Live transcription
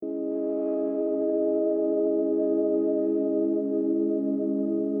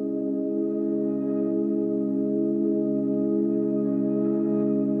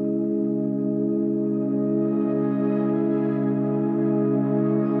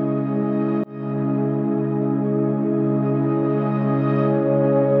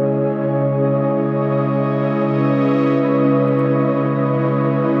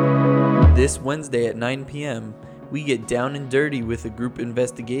This Wednesday at 9 p.m., we get down and dirty with a group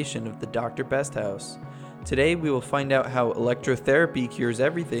investigation of the Dr. Best House. Today we will find out how electrotherapy cures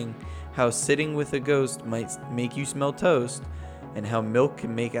everything, how sitting with a ghost might make you smell toast, and how milk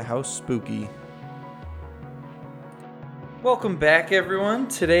can make a house spooky. Welcome back, everyone.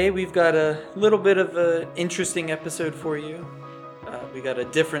 Today we've got a little bit of an interesting episode for you. We got a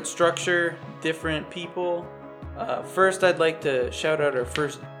different structure, different people. First, I'd like to shout out our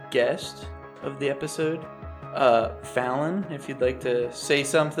first guest of the episode, Fallon, if you'd like to say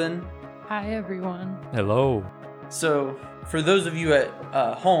something. Hi, everyone. Hello. So, for those of you at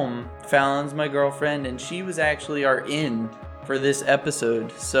home, Fallon's my girlfriend, and she was actually our in for this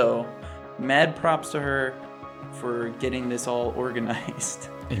episode. So, mad props to her for getting this all organized.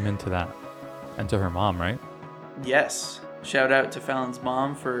 Amen to that. And to her mom, right? Yes. Shout out to Fallon's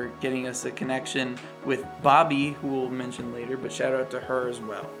mom for getting us a connection with Bobby, who we'll mention later, but shout out to her as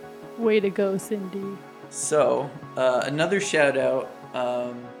well. Way to go, Cindy. So, another shout out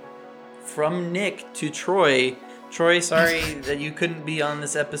from Nick to Troy. Troy, sorry that you couldn't be on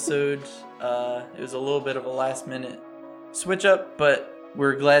this episode. It was a little bit of a last minute switch up, but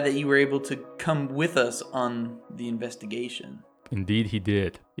we're glad that you were able to come with us on the investigation. Indeed, he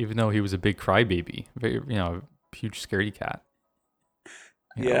did. Even though he was a big crybaby, very, huge scaredy cat.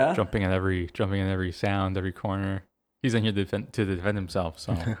 Yeah, jumping in every sound, every corner. He's in here to defend himself.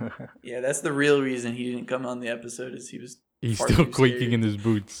 So yeah, that's the real reason he didn't come on the episode. Is he's still quaking in his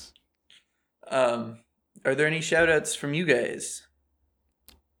boots. Are there any shout outs from you guys?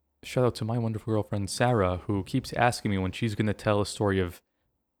 Shout out to my wonderful girlfriend, Sarah, who keeps asking me when she's going to tell a story of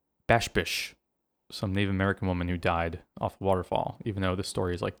Bashbish, some Native American woman who died off a waterfall, even though the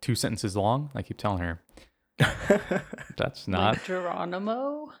story is like 2 sentences long. I keep telling her. That's not... Like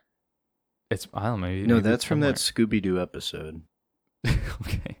Geronimo? I don't know. No, that's from that Scooby-Doo episode.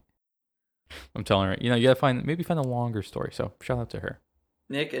 Okay. I'm telling her, you gotta find a longer story. So shout out to her.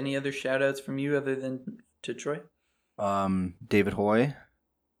 Nick, any other shout outs from you other than to Troy? David Hoy.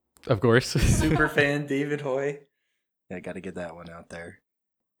 Of course. Super fan David Hoy. Yeah, got to get that one out there.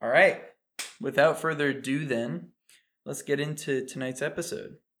 All right. Without further ado, then, let's get into tonight's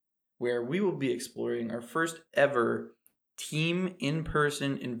episode, where we will be exploring our first ever team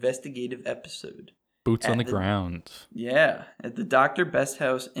in-person investigative episode. Boots on the ground. Yeah, at the Dr. Best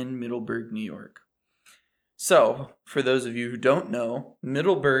House in Middleburg, New York. So, for those of you who don't know,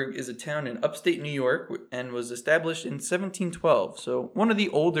 Middleburg is a town in upstate New York and was established in 1712. So, one of the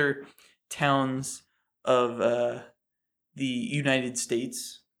older towns of the United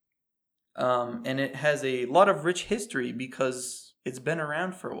States. And it has a lot of rich history because it's been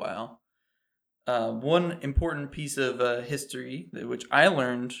around for a while. One important piece of history, which I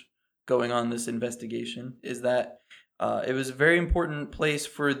learned going on this investigation, is that it was a very important place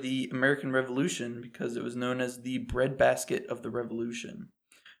for the American Revolution because it was known as the breadbasket of the Revolution.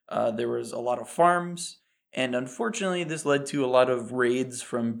 There was a lot of farms, and unfortunately this led to a lot of raids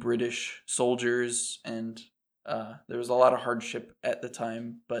from British soldiers, and there was a lot of hardship at the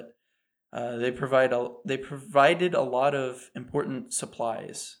time, but they provided a lot of important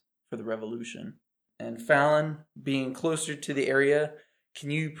supplies for the Revolution. And Fallon, being closer to the area,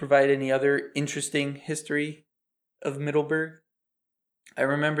 can you provide any other interesting history of Middleburg? I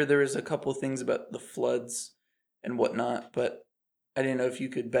remember there was a couple things about the floods and whatnot, but I didn't know if you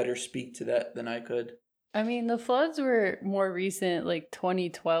could better speak to that than I could. I mean, the floods were more recent, like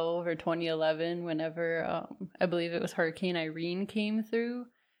 2012 or 2011, whenever I believe it was Hurricane Irene came through.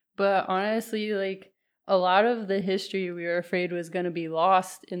 But honestly, like, a lot of the history we were afraid was going to be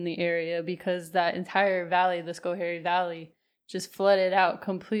lost in the area because that entire valley, the Schoharie Valley, just flooded out,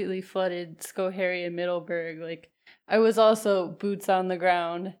 completely flooded Schoharie and Middleburg. Like, I was also boots on the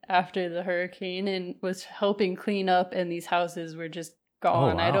ground after the hurricane and was helping clean up, and these houses were just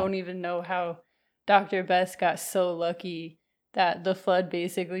gone. Oh, wow. I don't even know how Dr. Best got so lucky that the flood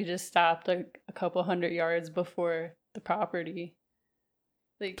basically just stopped like a couple hundred yards before the property.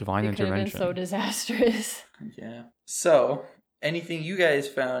 Like, Divine it could have been intervention. so disastrous. Yeah. So, anything you guys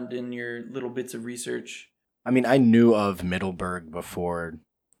found in your little bits of research? I mean, I knew of Middleburg before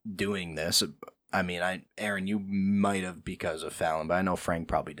doing this. I mean, Aaron, you might have because of Fallon, but I know Frank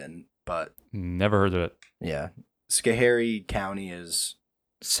probably didn't. But Never heard of it. yeah, Schoharie County is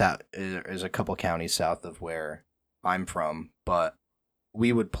a couple counties south of where I'm from, but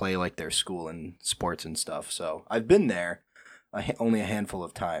we would play like their school and sports and stuff. So I've been there only a handful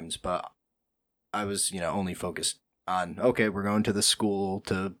of times, but I was, only focused on, okay, we're going to the school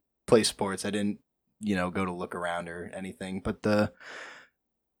to play sports. I didn't, go to look around or anything. But the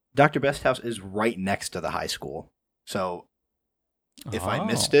Dr. Best House is right next to the high school. So if I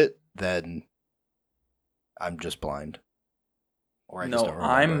missed it, then I'm just blind. Or I just No, don't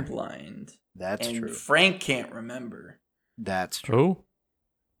remember. I'm blind. That's and true. Frank can't remember. That's true. Who?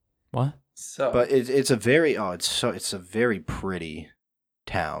 What? So, But it's a very it's a very pretty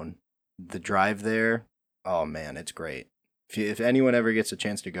town. The drive there, oh man, it's great. If anyone ever gets a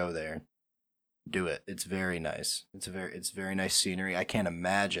chance to go there, do it. It's very nice. It's very nice scenery. I can't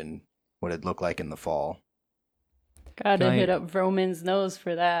imagine what it'd look like in the fall. Gotta Can I- hit up Roman's nose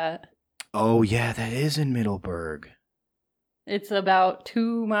for that. Oh yeah, that is in Middleburg. It's about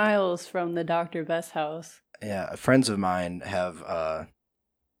 2 miles from the Dr. Best house. Yeah, friends of mine have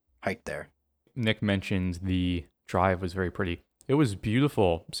hiked there. Nick mentioned the drive was very pretty. It was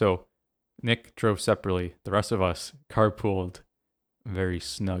beautiful. So Nick drove separately. The rest of us carpooled, very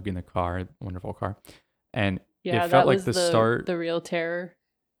snug in the car, wonderful car. And Yeah, it that felt like was the start. the real terror.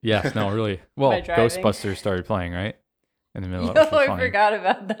 Yes, no, really. Well, By driving. Ghostbusters started playing, right? In the middle Yo, of it. Which was I funny. forgot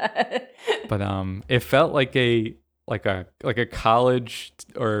about that. But it felt like a college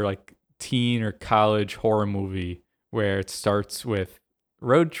or like teen or college horror movie where it starts with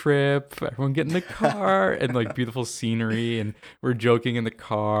road trip, everyone get in the car and like beautiful scenery, and we're joking in the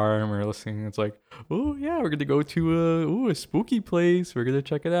car and we're listening. It's like, oh yeah, we're gonna go to a spooky place. We're gonna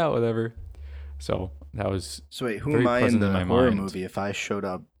check it out, whatever. So that was So wait, who very am I in present the in my horror mind. movie if I showed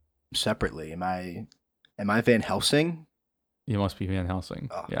up separately? Am I Van Helsing? you must be Van Helsing.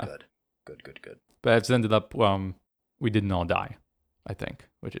 Oh, Yeah, good. but it's ended up we didn't all die, I think,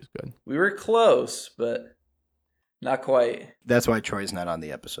 which is good. we were close, but not quite. That's why Troy's not on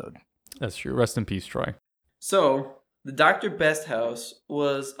the episode. That's true. Rest in peace, Troy. So, the Dr. Best house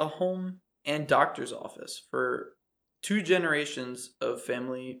was a home and doctor's office for 2 generations of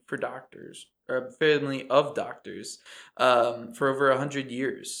family of doctors, for over 100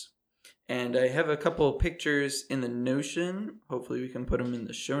 years. And I have a couple of pictures in the Notion. Hopefully we can put them in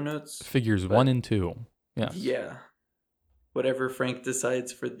the show notes. Figures But- 1 and 2. Yes. Yeah. Whatever Frank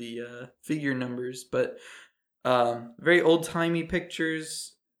decides for the figure numbers. But very old-timey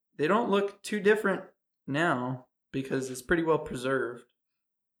pictures. They don't look too different now because it's pretty well preserved.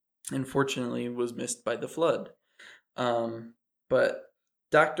 Unfortunately, it was missed by the flood. But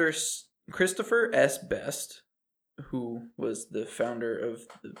Dr. Christopher S. Best, who was the founder of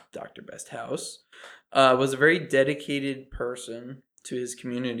the Dr. Best house, was a very dedicated person to his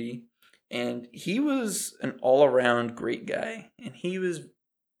community. And he was an all-around great guy. And he was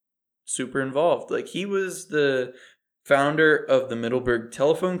super involved. Like, he was the founder of the Middleburg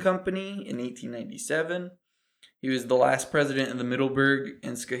Telephone Company in 1897. He was the last president of the Middleburg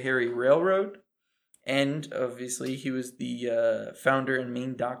and Schoharie Railroad. And obviously, he was the founder and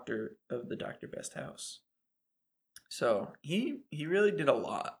main doctor of the Dr. Best house. So he really did a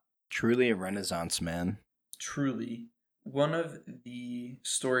lot. Truly a Renaissance man. Truly. One of the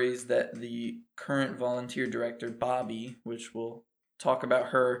stories that the current volunteer director, Bobby, which we'll talk about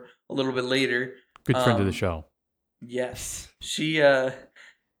her a little bit later. Good friend of the Um, show. Yes.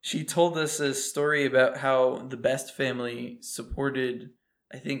 She told us a story about how the Best family supported,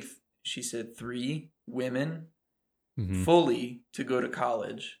 I think she said 3 women Mhm. fully to go to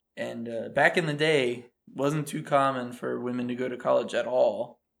college. And back in the day, wasn't too common for women to go to college at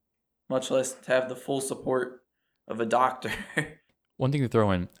all, much less to have the full support of a doctor. One thing to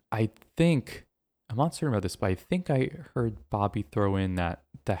throw in, I'm not certain about this, but I think I heard Bobby throw in that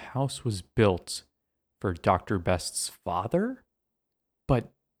the house was built for Dr. Best's father,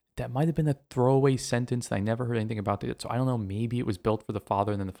 but that might have been a throwaway sentence. And I never heard anything about it. So I don't know, maybe it was built for the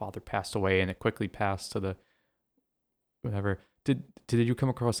father and then the father passed away and it quickly passed to the whatever. Did you come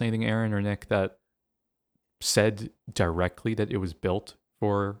across anything, Aaron or Nick, that said directly that it was built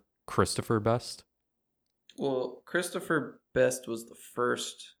for Christopher Best? Well, Christopher Best was the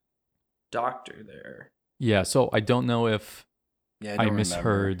first doctor there. Yeah, so I don't know if Yeah, I don't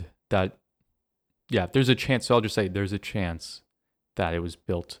misheard that. Yeah, there's a chance. So I'll just say there's a chance that it was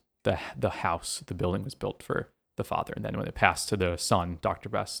built, the house, the building was built for the father. And then when it passed to the son, Dr.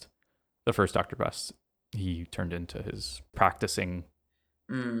 Best, the first Dr. Best, he turned into his practicing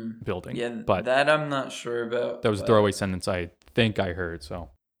building. Yeah, but that I'm not sure about. that was a but throwaway sentence I think I heard,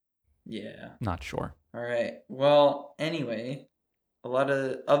 so Yeah. not sure. All right. Well, anyway, a lot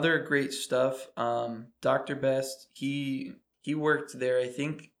of other great stuff. Dr. Best, he worked there, I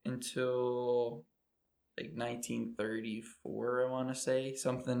think, until like 1934, I want to say,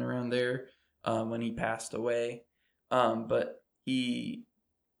 something around there, when he passed away. But he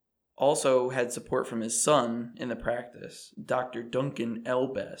also had support from his son in the practice, Dr. Duncan L.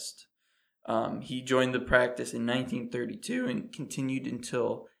 Best. He joined the practice in 1932 and continued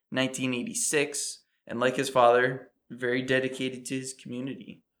until 1986. And like his father, very dedicated to his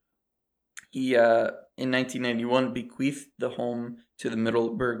community. He, in 1991, bequeathed the home to the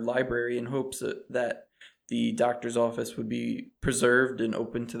Middleburg Library in hopes that the doctor's office would be preserved and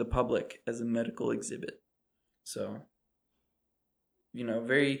open to the public as a medical exhibit. So,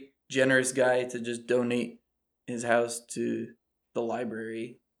 very generous guy to just donate his house to the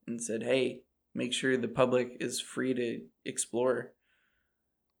library and said, hey, make sure the public is free to explore.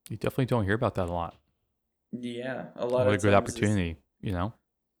 You definitely don't hear about that a lot. Yeah, What a good opportunity,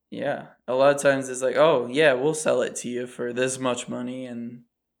 Yeah, a lot of times it's like, oh, yeah, we'll sell it to you for this much money, and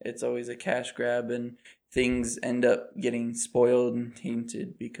it's always a cash grab, and things end up getting spoiled and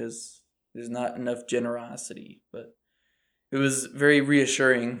tainted because there's not enough generosity. But it was very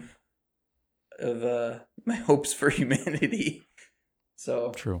reassuring of my hopes for humanity.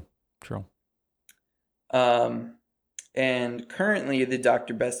 So True. And currently the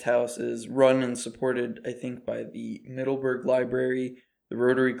Dr. Best House is run and supported, I think, by the Middleburg Library, the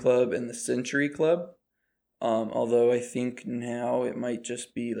Rotary Club, and the Century Club. Although I think now it might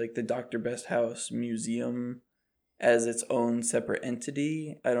just be like the Dr. Best House Museum as its own separate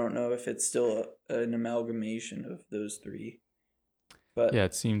entity. I don't know if it's still an amalgamation of those three. But Yeah,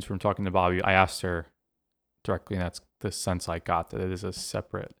 it seems from talking to Bobby, I asked her directly, and that's the sense I got, that it is a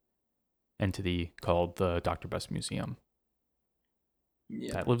separate entity called the Dr. Best Museum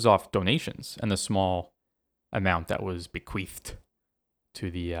that lives off donations and the small amount that was bequeathed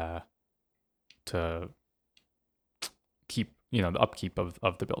to the to keep the upkeep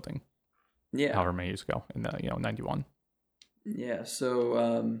of the building. Yeah. However many years ago in the 91. Yeah.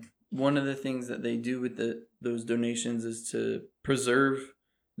 So one of the things that they do with those donations is to preserve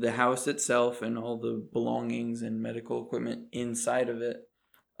the house itself and all the belongings and medical equipment inside of it.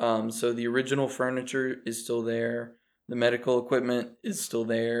 So the original furniture is still there. The medical equipment is still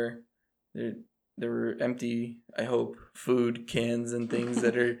there. There were empty, I hope, food cans and things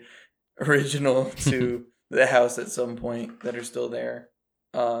that are original to the house at some point that are still there.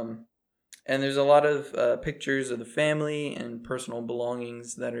 And there's a lot of pictures of the family and personal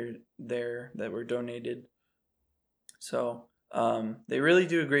belongings that are there that were donated. So they really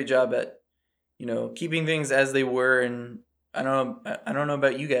do a great job at, keeping things as they were. And I don't know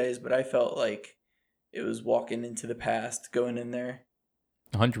about you guys, but I felt like it was walking into the past, going in there.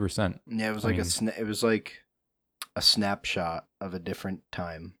 100%. Yeah, it was it was like a snapshot of a different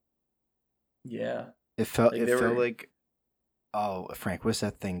time. Yeah. It felt like, oh, Frank, what's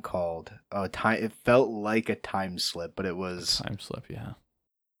that thing called? Oh, time. It felt like a time slip, but it was Time slip, yeah.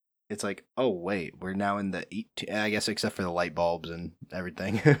 It's like, oh wait, we're now in the I guess except for the light bulbs and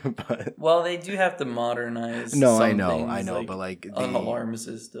everything. But well, they do have to modernize. No, some I know, things, but like an alarm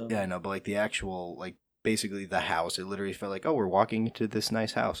system. Yeah, I know, but like the actual, like basically the house, it literally felt like, oh, we're walking into this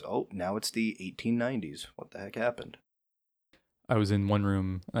nice house. Oh, now it's the 1890s. What the heck happened? I was in one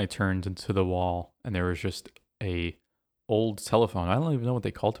room and I turned into the wall and there was just a old telephone. I don't even know what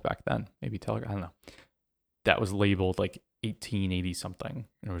they called it back then. Maybe telegraph. I don't know. That was labeled like 1880 something.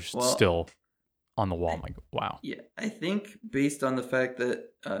 And it was just still on the wall. I'm like, wow. Yeah, I think based on the fact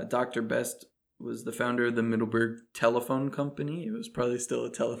that Dr. Best was the founder of the Middleburg Telephone Company, it was probably still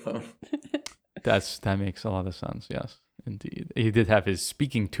a telephone. That makes a lot of sense. Yes, indeed. He did have his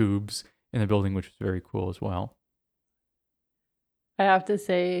speaking tubes in the building, which was very cool as well. I have to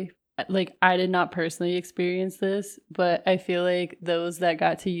say, like, I did not personally experience this, but I feel like those that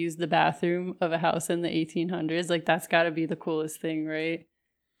got to use the bathroom of a house in the 1800s, like, that's got to be the coolest thing, right?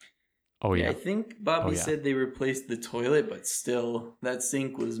 Oh, yeah. I think Bobby said they replaced the toilet, but still, that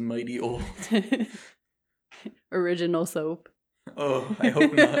sink was mighty old. Original soap. Oh, I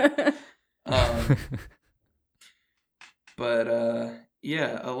hope not. But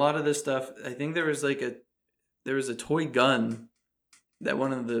yeah, a lot of this stuff, I think there was a toy gun that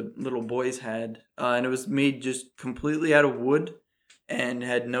one of the little boys had, and it was made just completely out of wood and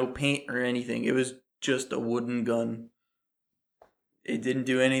had no paint or anything. It was just a wooden gun. It didn't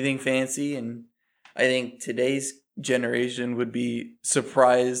do anything fancy, and I think today's generation would be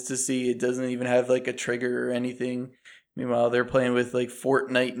surprised to see it doesn't even have like a trigger or anything. Meanwhile, they're playing with like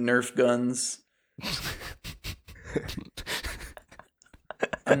Fortnite Nerf guns.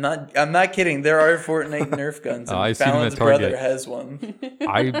 I'm not kidding. There are Fortnite Nerf guns. And Fallon's brother has one.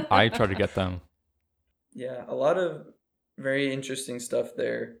 I try to get them. Yeah, a lot of very interesting stuff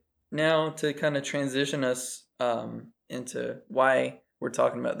there. Now to kind of transition us into why we're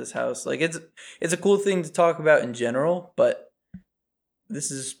talking about this house. Like it's a cool thing to talk about in general, but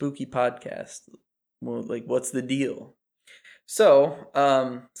this is a spooky podcast. Well, like, what's the deal?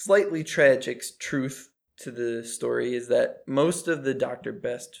 So, slightly tragic truth to the story is that most of the Dr.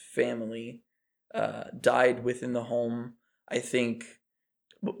 Best family died within the home. I think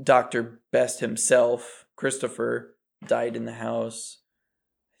Dr. Best himself, Christopher, died in the house.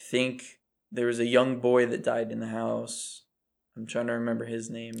 I think there was a young boy that died in the house. I'm trying to remember his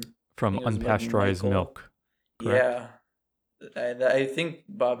name. From think it was unpasteurized Michael. milk. Correct? Yeah. I think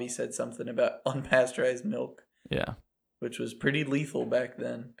Bobby said something about unpasteurized milk, Yeah. which was pretty lethal back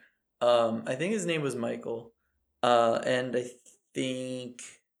then. I think his name was Michael. And I think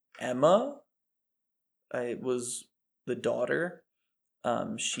Emma was the daughter.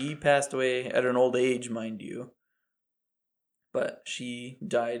 She passed away at an old age, mind you, but she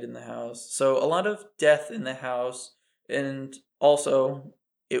died in the house. So a lot of death in the house, and also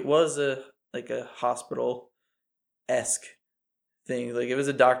it was a hospital-esque thing. Like, it was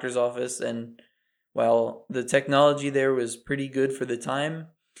a doctor's office, and while the technology there was pretty good for the time,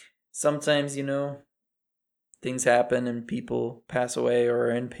 sometimes, things happen and people pass away or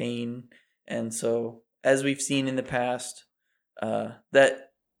are in pain. And so, as we've seen in the past,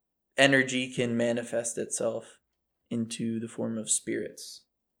 that energy can manifest itself into the form of spirits.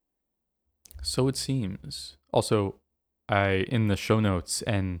 So it seems. Also, in the show notes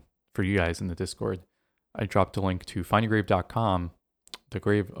and for you guys in the Discord, I dropped a link to findagrave.com, the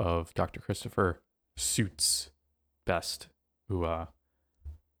grave of Dr. Christopher Suits Best, who,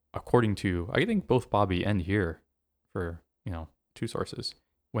 according to, I think both Bobby and here, for, two sources,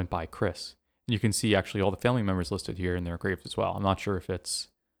 went by Chris. And you can see actually all the family members listed here in their graves as well. I'm not sure if it's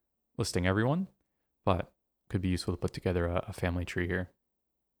listing everyone, but it could be useful to put together a family tree here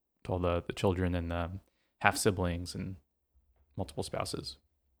to all the children and the half siblings and multiple spouses.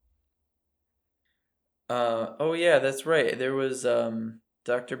 Oh yeah, that's right. There was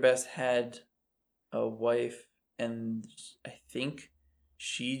Dr. Best had a wife, and I think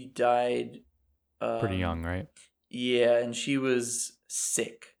she died Pretty young, right? Yeah, and she was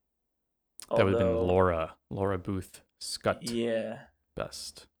sick. That would have been Laura Booth Scott. Yeah,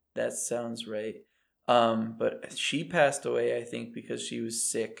 Best. that sounds right. But she passed away, I think, because she was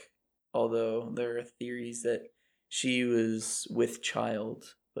sick. Although there are theories that she was with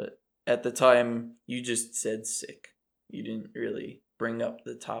child, but at the time you just said sick. You didn't really bring up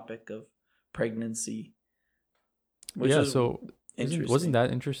the topic of pregnancy. Which is so interesting. wasn't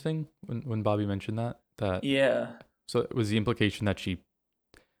that interesting when Bobby mentioned that? Yeah. So it was the implication that she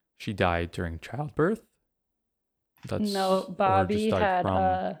died during childbirth? No, Bobby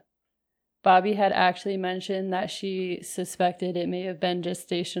had actually mentioned that she suspected it may have been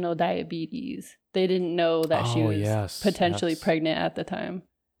gestational diabetes. They didn't know that she was potentially pregnant at the time.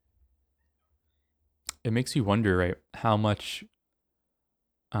 It makes you wonder, right, how much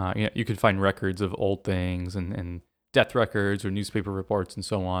you could find records of old things and death records or newspaper reports and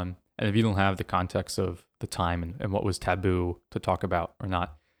so on. And if you don't have the context of the time and what was taboo to talk about or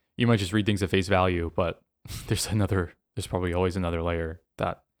not, you might just read things at face value, but there's probably always another layer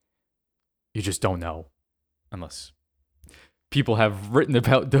that you just don't know unless people have written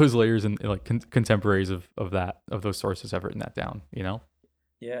about those layers and like contemporaries of those sources have written that down,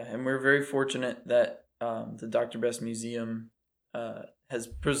 Yeah, and we're very fortunate that the Dr. Best Museum has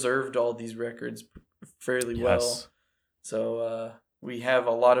preserved all these records fairly well. So we have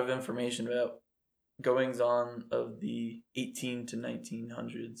a lot of information about goings on of the 18 to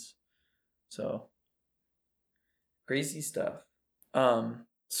 1900s. So crazy stuff.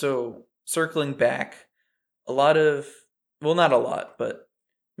 So circling back, not a lot, but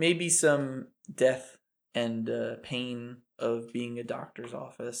maybe some death and pain of being a doctor's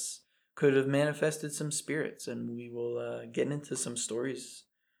office could have manifested some spirits, and we will get into some stories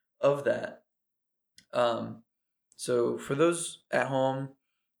of that. So for those at home,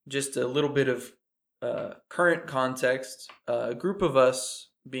 just a little bit of current context. A group of us,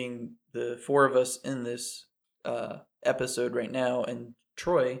 being the four of us in this episode right now, and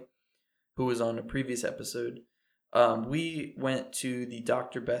Troy, who was on a previous episode, we went to the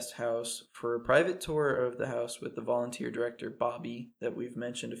Dr. Best house for a private tour of the house with the volunteer director, Bobby, that we've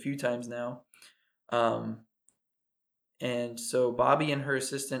mentioned a few times now. And so Bobby and her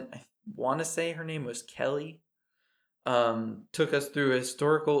assistant, I want to say her name was Kelly, took us through a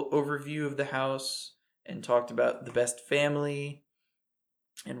historical overview of the house and talked about the Best family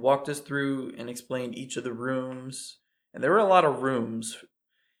and walked us through and explained each of the rooms. And there were a lot of rooms.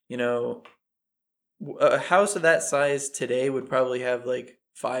 A house of that size today would probably have like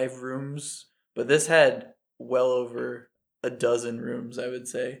 5 rooms, but this had well over a dozen rooms, I would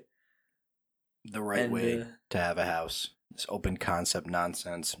say. The right way to have a house. This open concept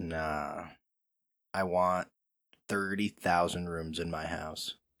nonsense, nah. I want 30,000 rooms in my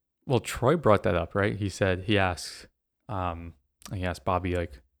house. Well, Troy brought that up, right? He asked Bobby,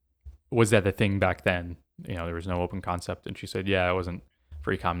 like, was that the thing back then? There was no open concept. And she said, yeah, it wasn't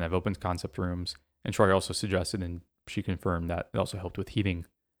very common to have open concept rooms. And Troy also suggested, and she confirmed, that it also helped with heating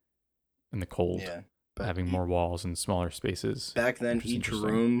in the cold, Yeah. But having more walls and smaller spaces. back then, which is each interesting.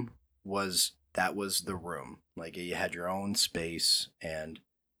 room was the room. Like you had your own space, and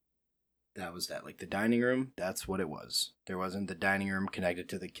that was that. Like the dining room, that's what it was. There wasn't the dining room connected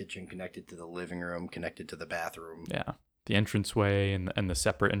to the kitchen, connected to the living room, connected to the bathroom. Yeah, the entranceway and the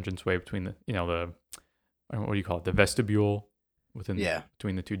separate entranceway between the what do you call it, the vestibule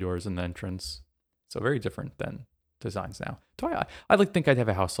between the two doors and the entrance. So very different than designs now. So I'd like to think I'd have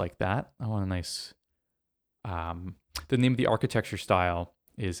a house like that. I want a nice. The name of the architecture style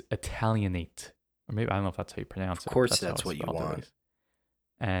is Italianate, or maybe I don't know if that's how you pronounce it. Of course, how that's it's what you spelled, at want. least.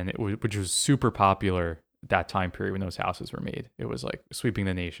 And which was super popular that time period when those houses were made. It was like sweeping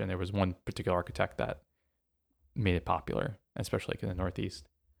the nation. There was one particular architect that made it popular, especially like in the Northeast.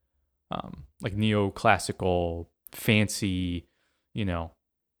 Like neoclassical, fancy,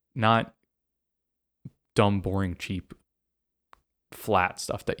 not dumb, boring, cheap, flat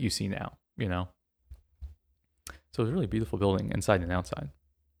stuff that you see now, So it was a really beautiful building inside and outside.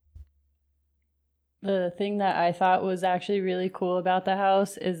 The thing that I thought was actually really cool about the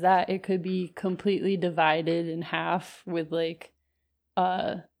house is that it could be completely divided in half with like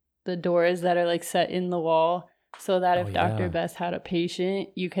the doors that are like set in the wall, so that if Dr. Best had a patient,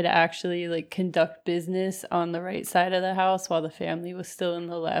 you could actually like conduct business on the right side of the house while the family was still in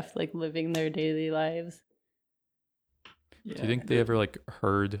the left, like living their daily lives. Yeah. Do you think they ever like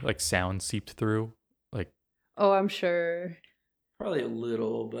heard like sound seeped through? Like, oh, I'm sure. Probably a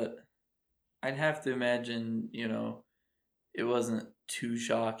little, but I'd have to imagine, it wasn't too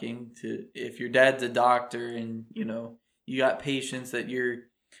shocking to if your dad's a doctor and, you got patients that you're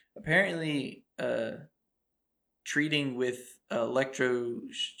apparently treating with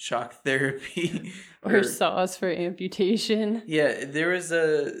electroshock therapy or saws for amputation. Yeah,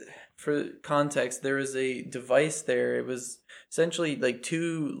 for context, there was a device there. It was essentially like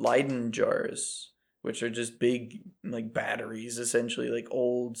 2 Leyden jars, which are just big like batteries, essentially like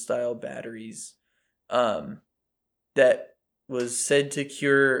old style batteries, that was said to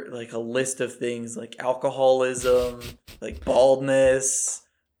cure like a list of things like alcoholism, like baldness.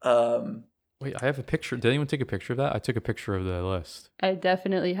 Wait, I have a picture. Did anyone take a picture of that? I took a picture of the list. I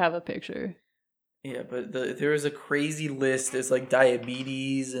definitely have a picture. Yeah, but there was a crazy list. There's like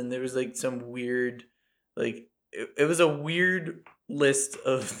diabetes, and there was like some weird, like it was a weird list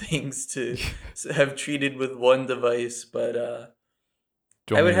of things to have treated with one device. But Do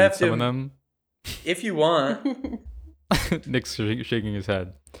you want I would me to have read some to, of them? if you want. Nick's shaking his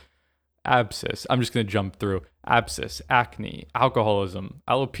head. Abscess. I'm just going to jump through. Abscess, acne, alcoholism,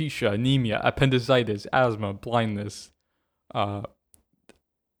 alopecia, anemia, appendicitis, asthma, blindness. I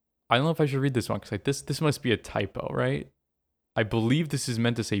don't know if I should read this one because like this must be a typo, right? I believe this is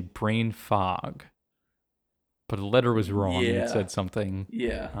meant to say brain fog, but the letter was wrong and it said something.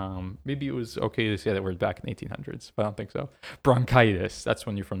 Yeah. Maybe it was okay to say that word back in the 1800s, but I don't think so. Bronchitis. That's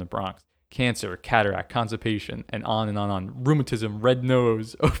when you're from the Bronx. Cancer, cataract, constipation, and on and on. Rheumatism, red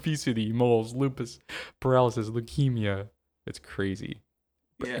nose, obesity, moles, lupus, paralysis, leukemia. It's crazy.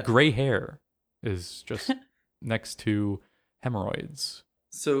 Yeah. Gray hair is just next to hemorrhoids.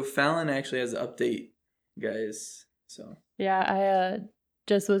 So Fallon actually has an update, guys. So yeah, I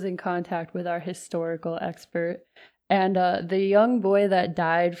just was in contact with our historical expert, and the young boy that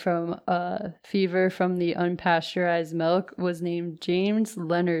died from fever from the unpasteurized milk was named James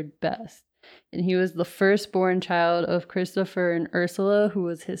Leonard Best, and he was the firstborn child of Christopher and Ursula, who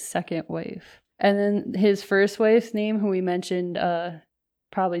was his second wife. And then his first wife's name, who we mentioned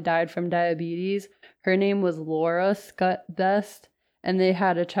probably died from diabetes, her name was Laura Scott Best, and they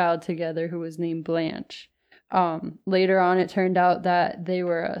had a child together who was named Blanche. Later on, it turned out that they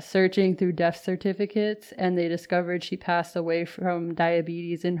were searching through death certificates, and they discovered she passed away from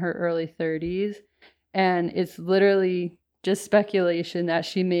diabetes in her early 30s. And it's literally just speculation that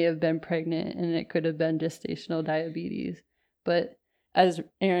she may have been pregnant and it could have been gestational diabetes. But as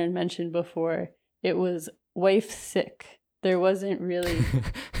Aaron mentioned before, it was wife sick. There wasn't really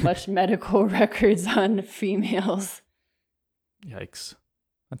much medical records on females. Yikes.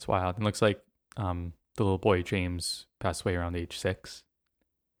 That's wild. It looks like the little boy James passed away around age 6.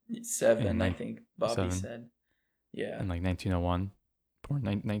 7, I think Bobby said. Yeah. In like 1901. Born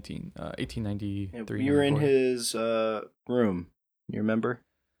 1893. Yeah, we were in his room. You remember?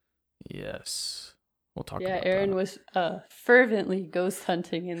 Yes. We'll talk about Aaron that. was fervently ghost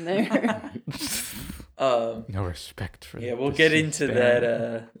hunting in there. No respect for yeah, we'll get into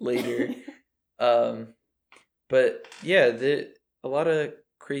that later. But yeah, a lot of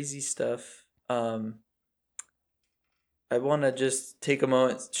crazy stuff. I want to just take a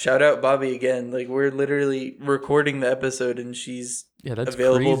moment, shout out Bobby again. Like, we're literally recording the episode and she's that's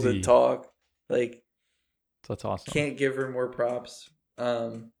available crazy. to talk. Like, That's awesome. can't give her more props.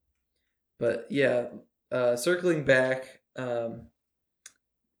 But yeah, circling back,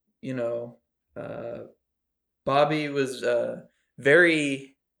 you know, Bobby was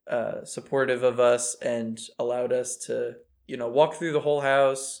very supportive of us and allowed us to, walk through the whole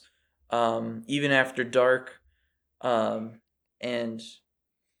house, even after dark. And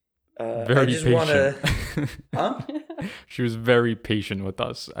Very I just patient. want to, huh? She was very patient with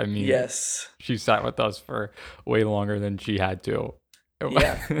us. I mean, Yes. she sat with us for way longer than she had to.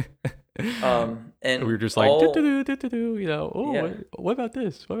 Yeah. And we were just like, all, oh, Yeah. what about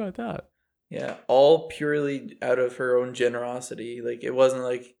this? What about that? Yeah, all purely out of her own generosity. Like, it wasn't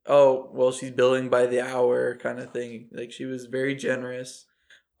like, oh, well, she's billing by the hour kind of thing. Like, she was very generous.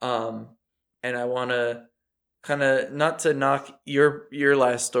 And I want to kind of, not to knock your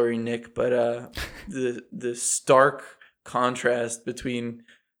last story, Nick, but the stark contrast between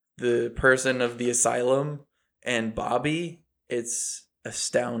the person of the asylum and Bobby, it's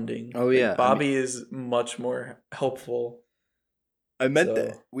astounding. Oh, Like, yeah. Bobby is much more helpful. I meant So-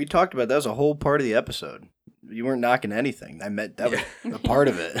 that we talked about that was a whole part of the episode. You weren't knocking anything. I meant that was a part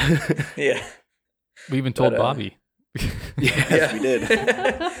of it. Yeah. We even told But, Bobby. Yes, we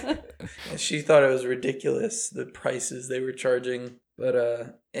did. She thought it was ridiculous, the prices they were charging.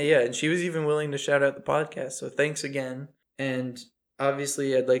 But yeah, and she was even willing to shout out the podcast. So thanks again. And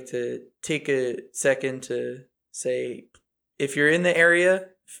obviously, I'd like to take a second to say, if you're in the area,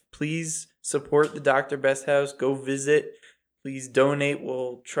 please support the Dr. Best House. Go visit. Please donate.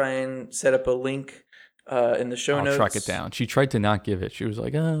 We'll try and set up a link in the show I'll notes. track it down. She tried to not give it. She was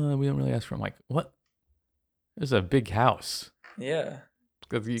like, oh, we don't really ask for it. I'm like, what? This is a big house. Yeah.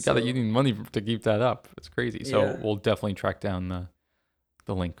 Because you So- need money to keep that up. It's crazy. So Yeah. we'll definitely track down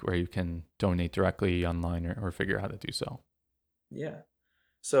the link where you can donate directly online or figure out how to do so. Yeah.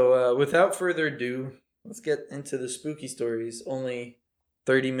 So without further ado, let's get into the spooky stories. Only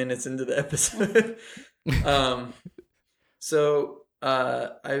 30 minutes into the episode. So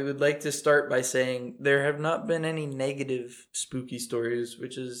I would like to start by saying there have not been any negative spooky stories,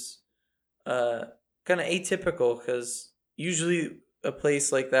 which is kind of atypical because usually a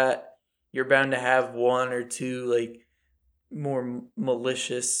place like that, you're bound to have one or two like more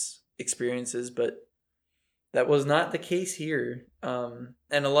malicious experiences, but that was not the case here. And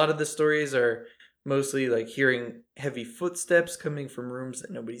a lot of the stories are mostly like hearing heavy footsteps coming from rooms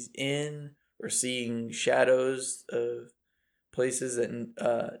that nobody's in, or seeing shadows of places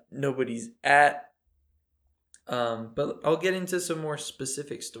that nobody's at. But I'll get into some more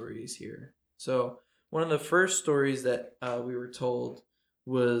specific stories here. So one of the first stories that we were told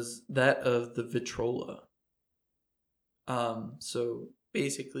was that of the Vitrola. So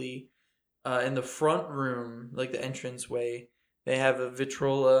basically, in the front room, like the entranceway, they have a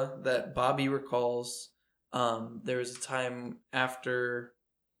Vitrola that Bobby recalls. There was a time after,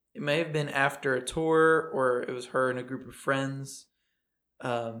 it may have been after a tour, or it was her and a group of friends.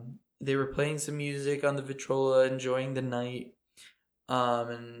 They were playing some music on the Vitrola, enjoying the night.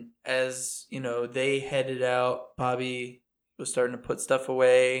 And as, they headed out, Bobby was starting to put stuff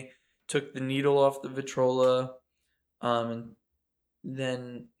away, took the needle off the Vitrola, and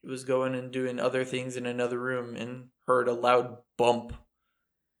then was going and doing other things in another room and heard a loud bump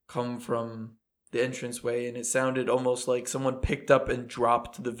come from the entranceway, and it sounded almost like someone picked up and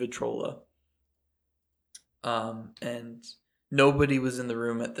dropped the Vitrola. And nobody was in the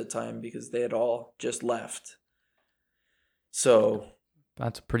room at the time because they had all just left. So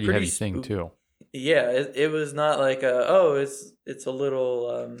That's a pretty Pretty heavy thing, spook- too. yeah, it was not like it's a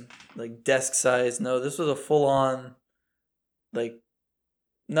little like desk size. No, this was a full on, like,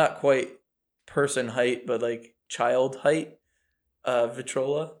 not quite person height, but like child height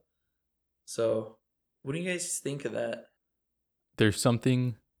Vitrola. So what do you guys think of that? There's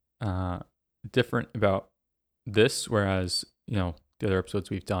something different about this, whereas the other episodes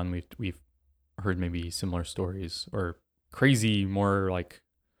we've done, we've heard maybe similar stories or crazy, more like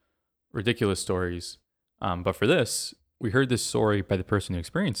ridiculous stories. But for this, we heard this story by the person who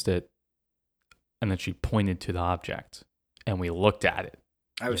experienced it, and then she pointed to the object, and we looked at it,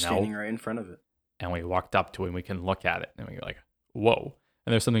 I was standing right in front of it. and we walked up to it, and we can look at it, and we were like, whoa.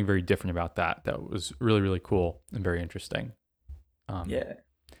 And there's something very different about that was really, really cool and very interesting. Yeah.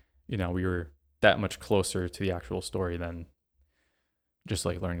 We were that much closer to the actual story than just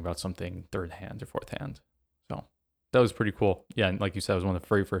like learning about something third hand or fourth hand. So that was pretty cool. Yeah, and like you said, it was one of the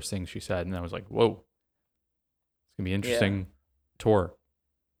very first things she said, and I was like, whoa, it's gonna be an interesting tour.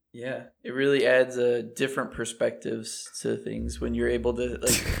 Yeah, it really adds different perspectives to things when you're able to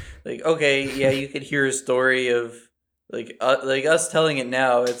like okay, yeah, you could hear a story of like us telling it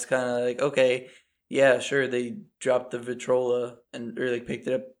now. It's kind of like okay, yeah, sure, they dropped the Vitrola and or like picked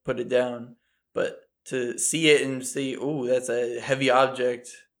it up, put it down, but to see it and see, oh, that's a heavy object,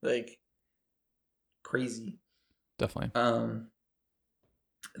 like crazy. Definitely.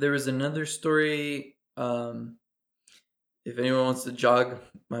 There was another story. If anyone wants to jog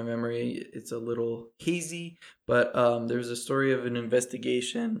my memory, it's a little hazy, but there was a story of an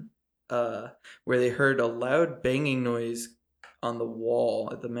investigation where they heard a loud banging noise on the wall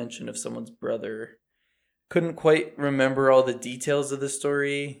at the mention of someone's brother. Couldn't quite remember all the details of the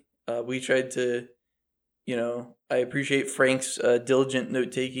story. We tried to, I appreciate Frank's diligent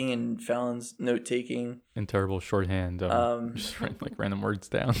note taking and Fallon's note taking. In terrible shorthand, just writing like random words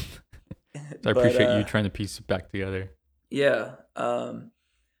down. So I But, appreciate you trying to piece it back together. Yeah.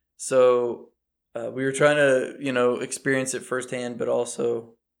 So we were trying to, experience it firsthand, but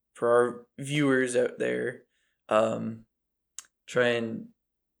also for our viewers out there, try and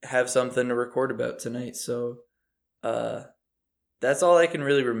have something to record about tonight. So that's all I can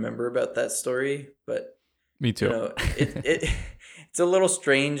really remember about that story. But Me too. it's a little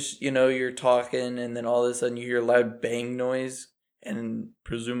strange. You're talking, and then all of a sudden you hear a loud bang noise, and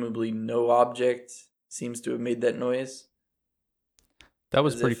presumably no object seems to have made that noise. That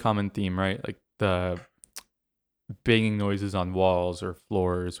was As pretty if- common theme, right? Like the banging noises on walls or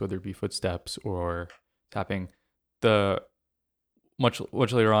floors, whether it be footsteps or tapping. The much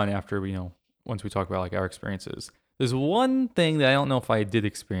later on, after once we talk about like our experiences, there's one thing that I don't know if I did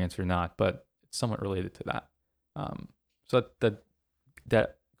experience or not, but it's somewhat related to that. So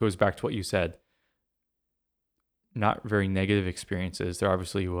that goes back to what you said. Not very negative experiences. There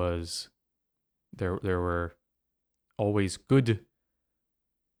obviously was. There were always good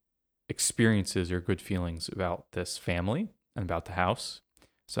experiences or good feelings about this family and about the house.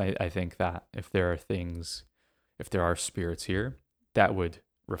 So I think that if there are spirits here, that would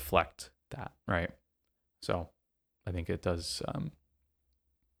reflect that, right? So I think it does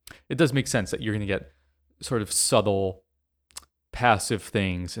make sense that you're going to get sort of subtle, passive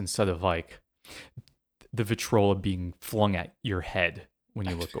things instead of like the Vitrola being flung at your head when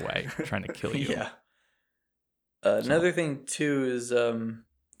you look away, trying to kill you. Yeah. Another thing too is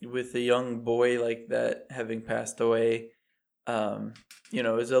with a young boy like that having passed away,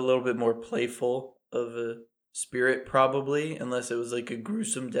 is a little bit more playful of a spirit probably, unless it was like a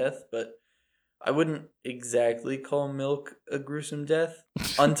gruesome death. But I wouldn't exactly call Milk a gruesome death.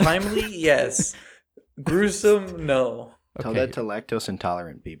 Untimely, yes. Gruesome, no. Tell that to lactose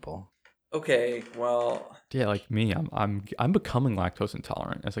intolerant people. Okay, well, Yeah, like me, I'm becoming lactose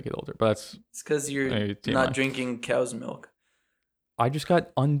intolerant as I get older, but that's it's because you're TMI. not drinking cow's milk. I just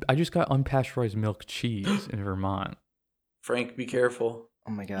got unpasteurized milk cheese in Vermont. Frank, be careful.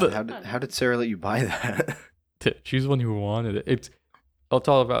 Oh my god! How did Sarah let you buy that? She's the one who wanted it. It's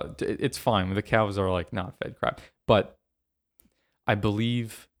all about. It's fine. The cows are like not fed crap, but I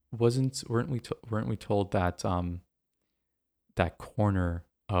believe weren't we told that that corner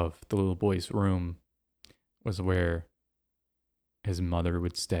of the little boy's room was where his mother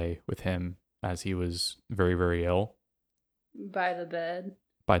would stay with him as he was very, very ill. By the bed.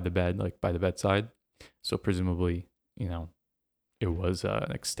 By the bed, like by the bedside. So presumably, it was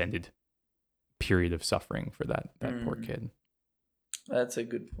an extended period of suffering for that poor kid. That's a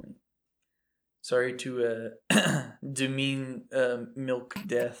good point. Sorry to demean milk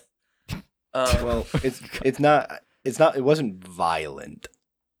death. Well, it wasn't violent.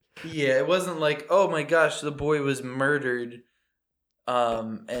 Yeah, it wasn't like, oh my gosh, the boy was murdered.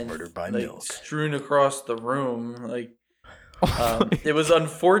 And murdered by like, milk. strewn across the room. Like, it was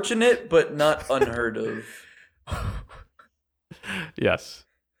unfortunate, but not unheard of. Yes.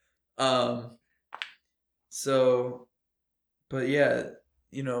 So, but yeah,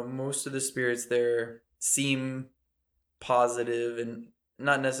 most of the spirits there seem positive and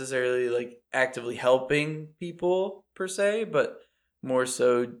not necessarily like actively helping people per se, but more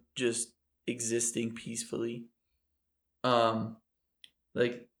so just existing peacefully.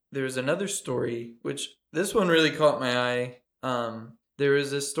 Like there was another story, which this one really caught my eye. There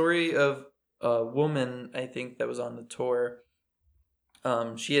was a story of a woman, I think, that was on the tour.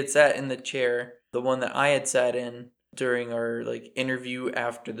 She had sat in the chair, the one that I had sat in during our like interview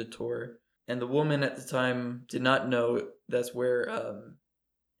after the tour, and the woman at the time did not know that's where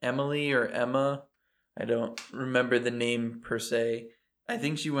Emily or Emma, I don't remember the name per se. I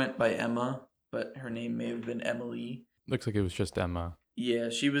think she went by Emma, but her name may have been Emily. Looks like it was just Emma. Yeah,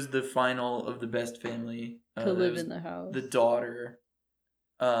 she was the final of the Best family. To live in the house. The daughter.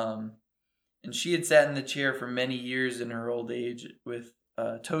 And she had sat in the chair for many years in her old age with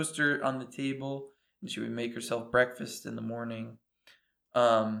a toaster on the table, and she would make herself breakfast in the morning.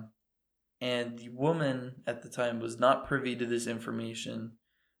 And the woman at the time was not privy to this information.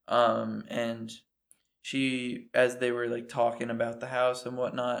 And she, as they were like talking about the house and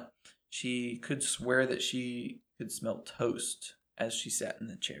whatnot, she could swear that she could smell toast as she sat in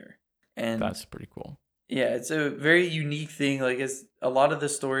the chair. And That's pretty cool. yeah, it's a very unique thing. Like, it's, a lot of the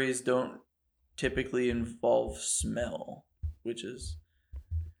stories don't typically involve smell, which is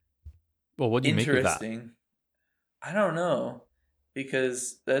Well, what do you make of that? interesting. I don't know,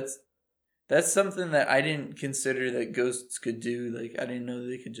 because that's something that I didn't consider that ghosts could do. Like, I didn't know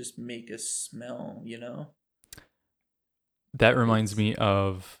they could just make a smell, you know? That reminds me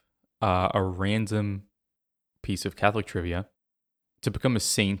of a random piece of Catholic trivia. To become a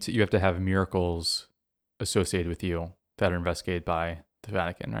saint, you have to have miracles associated with you that are investigated by the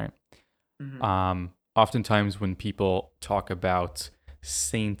Vatican, right? Mm-hmm. Oftentimes when people talk about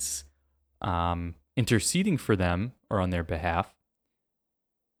saints interceding for them or on their behalf,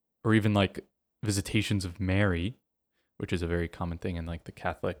 or even like visitations of Mary, which is a very common thing in like the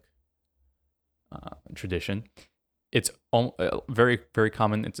Catholic tradition, it's very, very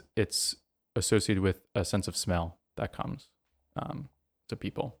common. It's associated with a sense of smell that comes to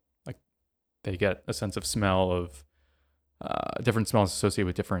people. Like, they get a sense of smell of different smells associated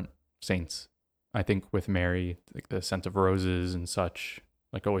with different saints. I think with Mary, like the scent of roses and such,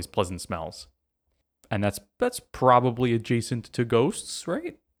 like always pleasant smells. And that's probably adjacent to ghosts,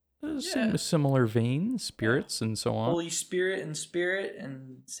 right? Yeah. Similar vein, spirits, and so on. Holy Spirit and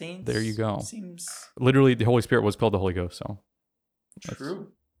saints. There you go. Seems Literally, the Holy Spirit was called the Holy Ghost, so that's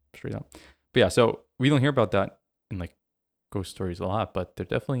true. straight up. But yeah, so we don't hear about that in like ghost stories a lot, but there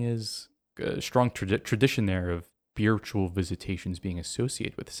definitely is a strong tradition there of spiritual visitations being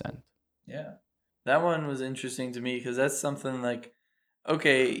associated with scent. Yeah. That one was interesting to me because that's something like,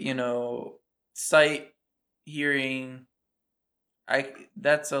 okay, you know, sight, hearing,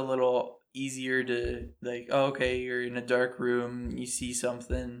 that's a little easier to like, oh, okay, you're in a dark room, you see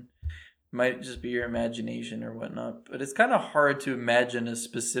something, might just be your imagination or whatnot, but it's kind of hard to imagine a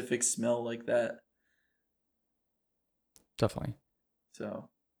specific smell like that. Definitely. So,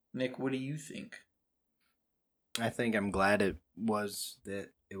 Nick, what do you think? I think I'm glad it was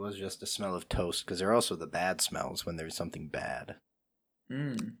just a smell of toast, because there are also the bad smells when there's something bad.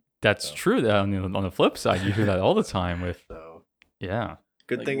 That's So. true. On the flip side, you hear that all the time with So yeah.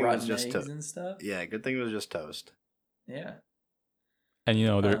 good Like thing it was rotten just eggs toast. and stuff. Yeah, good thing it was just toast. Yeah. And you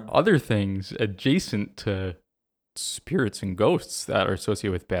know, there are other things adjacent to spirits and ghosts that are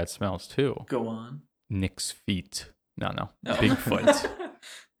associated with bad smells too. Go on. Nick's feet. No. No. Bigfoot.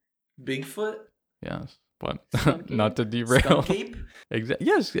 Bigfoot? Yes. But Skunk not ape? to derail. Skunk ape?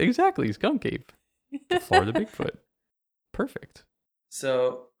 Yes, exactly. Skunk ape. Before the Bigfoot. Perfect.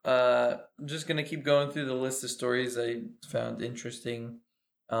 So, I'm just gonna keep going through the list of stories I found interesting.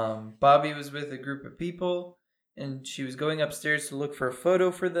 Bobby was with a group of people, and she was going upstairs to look for a photo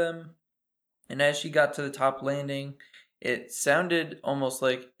for them. And as she got to the top landing, it sounded almost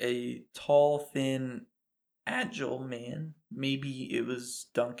like a tall, thin, agile man. Maybe it was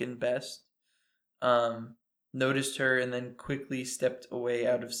Duncan Best. Noticed her and then quickly stepped away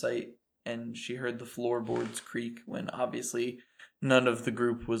out of sight, and she heard the floorboards creak when obviously none of the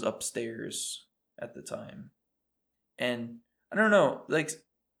group was upstairs at the time. And I don't know, like,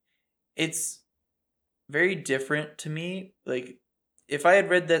 it's very different to me. Like, if I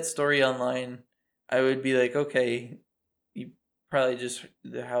had read that story online, I would be like, okay, you probably just,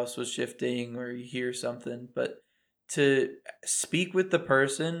 the house was shifting or you hear something. But to speak with the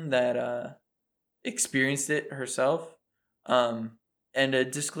person that experienced it herself, and a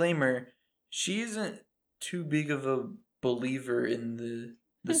disclaimer, she isn't too big of a believer in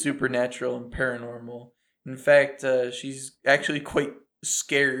the supernatural and paranormal. In fact, she's actually quite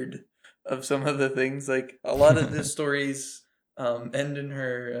scared of some of the things. Like, a lot of the stories end in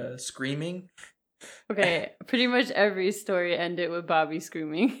her screaming. Okay, pretty much every story ended with Bobby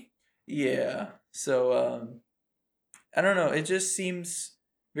screaming. Yeah. So, I don't know. It just seems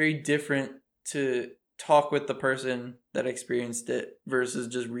very different to talk with the person that experienced it versus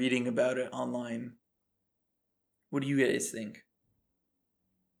just reading about it online. What do you guys think?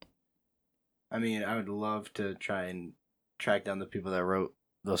 I mean, I would love to try and track down the people that wrote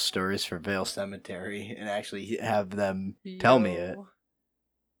those stories for Vale Cemetery and actually have them tell me it, Yo.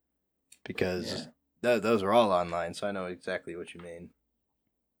 because those are all online, so I know exactly what you mean.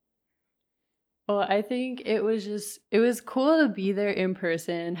 Well, I think it was cool to be there in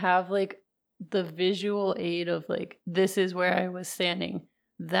person and have like the visual aid of like, this is where I was standing.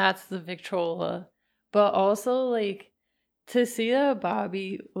 that's the Victrola. But also, like, to see that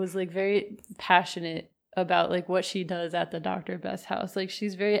Bobby was like very passionate about like what she does at the Dr. Best house. Like,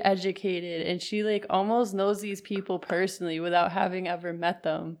 she's very educated and she like almost knows these people personally without having ever met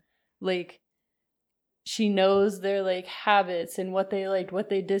them. Like, she knows their like habits and what they liked, what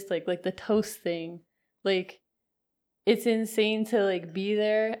they disliked, like the toast thing. Like, it's insane to like be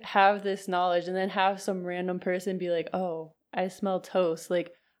there, have this knowledge, and then have some random person be like, "Oh, I smell toast."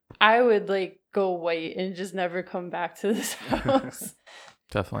 Like, I would like go white and just never come back to this house.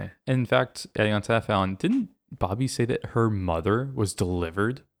 Definitely. In fact, adding on to that, Fallon, didn't Bobby say that her mother was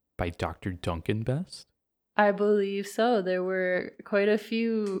delivered by Dr. Duncan Best? I believe so. There were quite a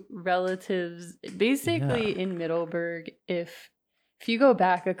few relatives basically in Middleburg. If you go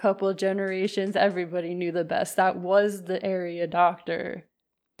back a couple generations, everybody knew the Best. That was the area doctor.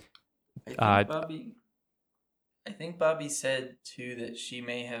 I think Bobby said too that she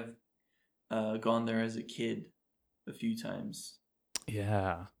may have gone there as a kid a few times.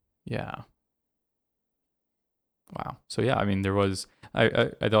 Yeah. Wow. So yeah, I mean, there was I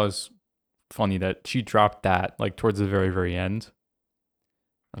thought it was funny that she dropped that like towards the very, very end.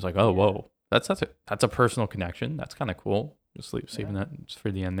 I was like, oh, whoa, that's a personal connection. That's kind of cool. Just saving that just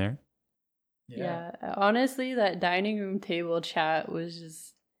for the end there. Yeah, honestly, that dining room table chat was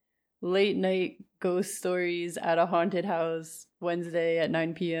just late night ghost stories at a haunted house Wednesday at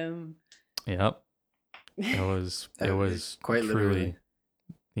 9 p.m. Yep. It was quite truly literally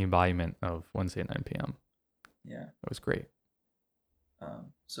the embodiment of Wednesday at 9 p.m. Yeah. It was great.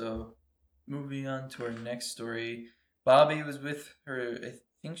 So moving on to our next story, Bobby was with her, I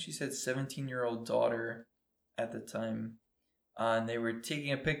think she said 17-year-old daughter at the time. And they were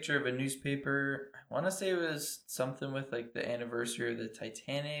taking a picture of a newspaper. I want to say it was something with like the anniversary of the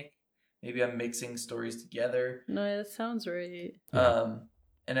Titanic. Maybe I'm mixing stories together. No, that sounds right.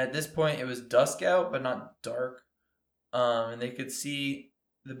 And at this point, it was dusk out, but not dark. And they could see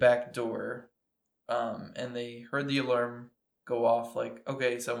the back door. And they heard the alarm go off. Like,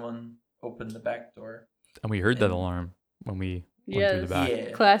 okay, someone opened the back door. And we heard that alarm when we went through the back.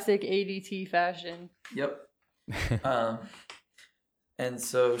 Yeah. Classic ADT fashion. Yep. And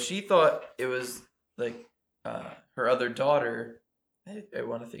so she thought it was like her other daughter. I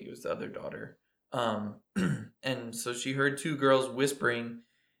want to think it was the other daughter. And so she heard two girls whispering,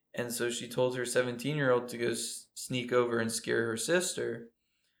 and so she told her 17-year-old to go sneak over and scare her sister.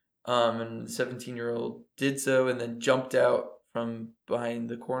 And the 17-year-old did so, and then jumped out from behind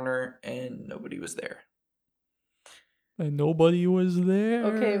the corner, and nobody was there. And nobody was there.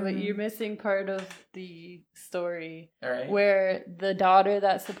 Okay, but you're missing part of the story. All right. Where the daughter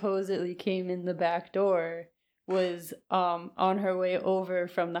that supposedly came in the back door was on her way over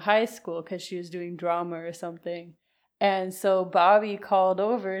from the high school because she was doing drama or something. And so Bobby called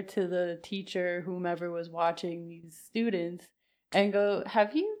over to the teacher, whomever was watching these students, and go,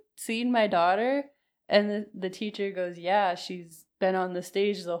 "Have you seen my daughter?" And the teacher goes, "Yeah, she's been on the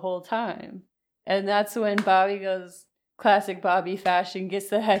stage the whole time." And that's when Bobby goes, classic Bobby fashion, gets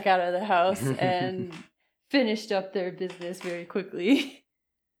the heck out of the house and finished up their business very quickly.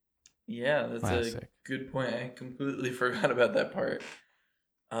 Yeah, that's classic. A good point. I completely forgot about that part.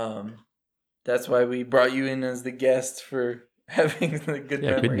 That's why we brought you in as the guest for having the good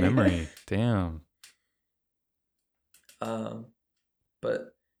memory. Good memory. Damn.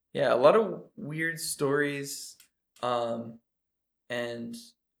 But yeah, a lot of weird stories. And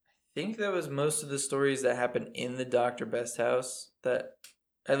I think that was most of the stories that happened in the Dr. Best house. That,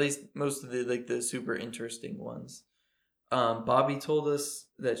 at least most of the super interesting ones. Bobby told us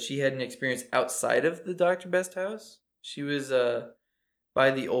that she had an experience outside of the Dr. Best house. She was by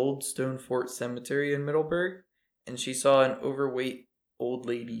the old Stone Fort Cemetery in Middleburg, and she saw an overweight old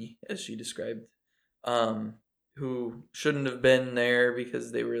lady, as she described, who shouldn't have been there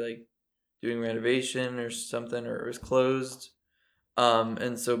because they were like doing renovation or something, or it was closed.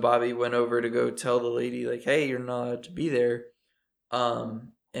 And so Bobby went over to go tell the lady, like, hey, you're not allowed to be there.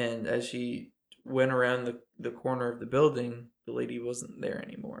 And as she went around the corner of the building, the lady wasn't there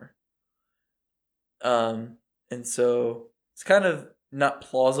anymore. And so it's kind of not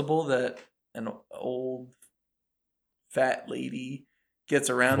plausible that an old fat lady gets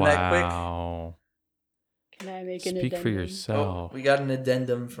around that quick. Wow. Can I make an Speak addendum? for yourself. Oh, we got an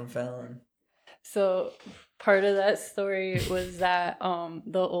addendum from Fallon. So part of that story was that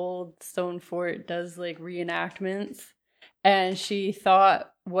the old Stone Fort does like reenactments, and she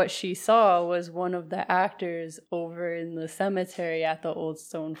thought what she saw was one of the actors over in the cemetery at the old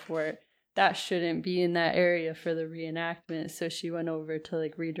Stone Fort that shouldn't be in that area for the reenactment. So she went over to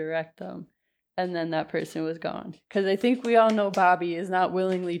like redirect them. and then that person was gone. Because I think we all know Bobby is not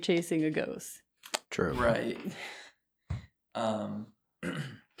willingly chasing a ghost. True. Right. Oh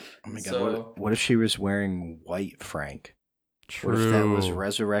my god. So- What if she was wearing white, Frank? True. What if that was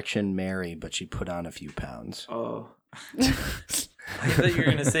Resurrection Mary, but she put on a few pounds? Oh. I thought you were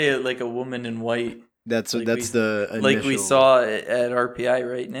gonna say it like a woman in white, That's Like the like we initial- saw at RPI,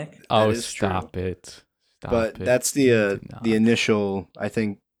 right, Nick? Oh, is stop it. Stop But it. that's You the did not. initial, I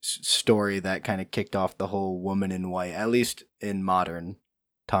think, story that kind of kicked off the whole woman in white, at least in modern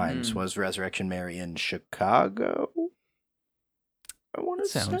times, Mm. was Resurrection Mary in Chicago. I want to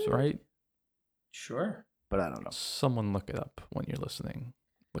say, Sounds right. Sure. but I don't know. Someone look it up when you're listening.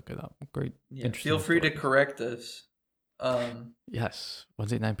 Look it up. Great. Yeah. Interesting Feel free to stories. correct us. Yes.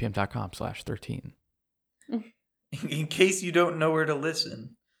 Wednesday9pm.com/13. In case you don't know where to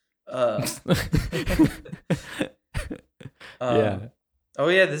listen. Um, Yeah. Oh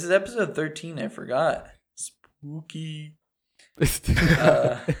yeah, this is episode 13. I forgot. Spooky.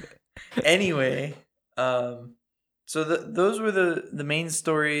 Anyway, so those were the main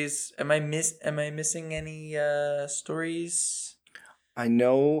stories. Am I missing any stories? I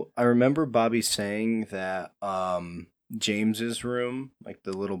remember Bobby saying that James's room, like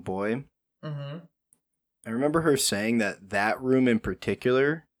the little boy, Mm-hmm. I remember her saying that room in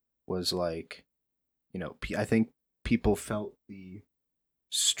particular was like, I think people felt the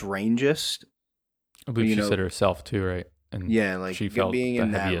strangest. I believe you she know- said herself too, right? And Yeah, like she felt being the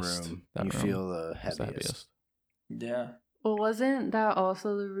in that heaviest. room, That you room feel the was the heaviest. Yeah. Well, wasn't that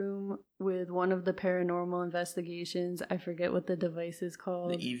also the room with one of the paranormal investigations? I forget what the device is The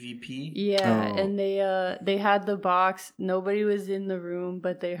called. EVP. Yeah, Oh. and they had the box. Nobody was in the room,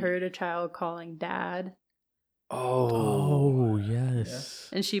 but they heard a child calling dad, Oh, yes.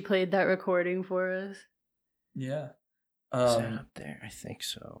 and she played that recording for us. Yeah. Is that up there? I think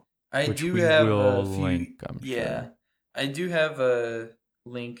so. I Which do we have will a few. link, I'm yeah, sure. I do have a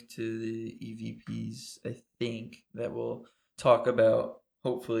link to the EVPs. I think that we'll talk about.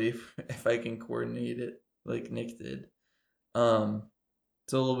 Hopefully, if I can coordinate it like Nick did.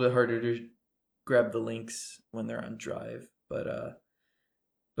 It's a little bit harder to grab the links when they're on Drive,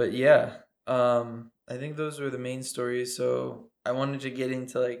 but yeah. I think those were the main stories. So I wanted to get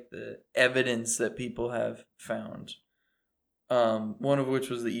into like the evidence that people have found. One of which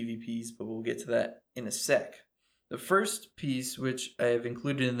was the EVPs, but we'll get to that in a sec. The first piece, which I have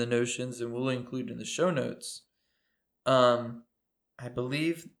included in the notions and will include in the show notes, I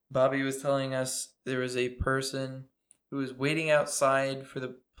believe Bobby was telling us there was a person who was waiting outside for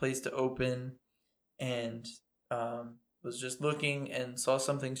the place to open and was just looking and saw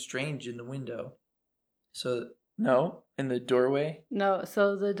something strange in the window. So, no, in the doorway? No,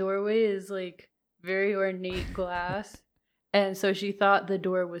 so the doorway is like very ornate glass. And so she thought the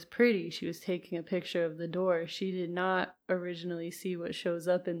door was pretty. She was taking a picture of the door. She did not originally see what shows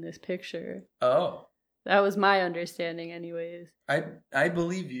up in this picture. Oh. That was my understanding, anyways. I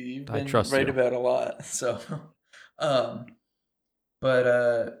believe you. You've I been trust right you. about a lot. So,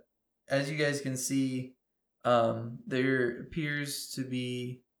 but as you guys can see, there appears to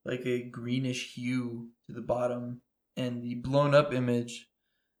be like a greenish hue to the bottom, and the blown up image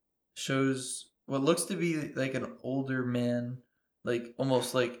shows what looks to be like an older man, like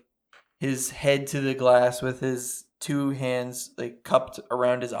almost like his head to the glass with his two hands like cupped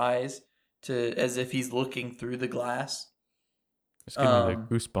around his eyes to as if he's looking through the glass. It's giving me the Um,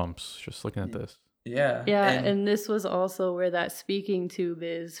 goosebumps just looking at this. Yeah. Yeah, and this was also where that speaking tube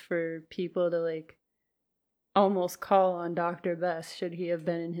is for people to like almost call on Dr. Best should he have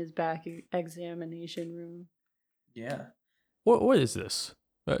been in his back examination room. yeah. What is this?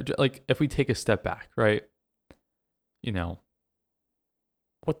 Like, if we take a step back, right?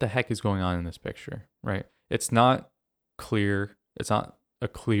 What the heck is going on in this picture, right? It's not clear. It's not a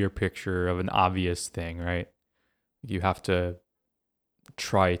clear picture of an obvious thing, right? You have to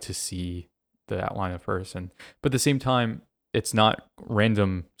try to see the outline of a person. But at the same time, it's not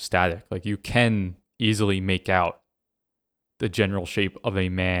random static. Like, you can easily make out the general shape of a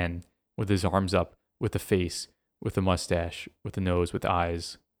man with his arms up, with a face, with a mustache, with a nose, with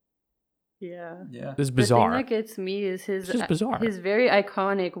eyes. Yeah. Yeah. This is bizarre. The thing that gets me is It's just bizarre. his very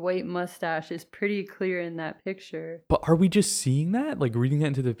iconic white mustache is pretty clear in that picture. But are we just seeing that, like reading that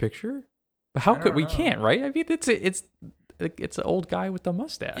into the picture? But how I could don't we know. can't, right? I mean, it's an old guy with a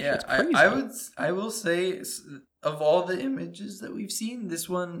mustache. Yeah, It's crazy. I will say of all the images that we've seen, this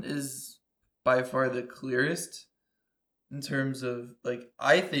one is by far the clearest in terms of like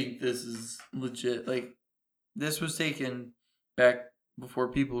I think this is legit. Like this was taken back before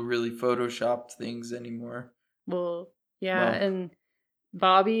people really photoshopped things anymore. Well, yeah, Well- and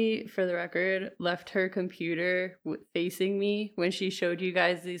Bobby, for the record, left her computer facing me when she showed you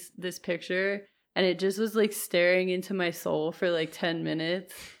guys this picture, and it just was like staring into my soul for like 10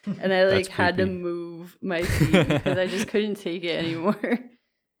 minutes, and I like That's had to creepy. move my seat because I just couldn't take it anymore.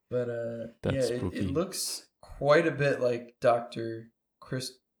 But That's yeah, spooky. it looks quite a bit like Dr.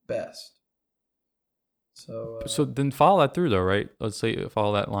 Chris Best. So then follow that through, though, right? Let's say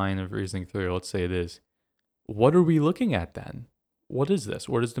follow that line of reasoning through. Let's say it is. What are we looking at then? What is this?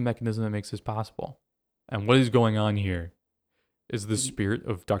 What is the mechanism that makes this possible? And what is going on here? Is the spirit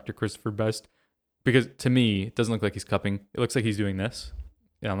of Dr. Christopher Best? Because to me, it doesn't look like he's cupping. It looks like he's doing this.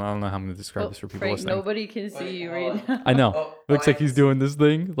 Yeah, I don't know how I'm going to describe this for people Frank, listening. nobody can see you right now. I know. Oh, It looks like he's doing this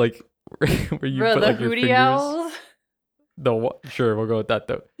thing, like where you Bro, put the like your hootie fingers. owls. The what? Sure, we'll go with that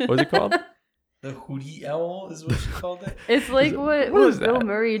though. What's it called? The hootie owl is what she called it. It's like What what is Bill that?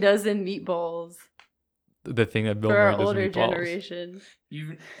 Murray does in Meatballs The thing that Bill for Murray our does in older Meatballs. generation.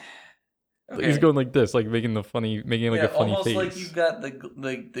 You. He's going like this, like making a funny almost face. like you've got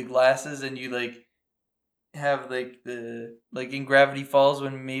the glasses, and you like have like the like in Gravity Falls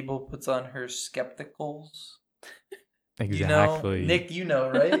when Mabel puts on her skepticals. Exactly. You know, Nick, you know,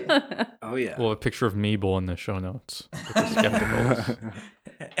 right? Oh yeah. Well, a picture of Mabel in the show notes. With the skepticals.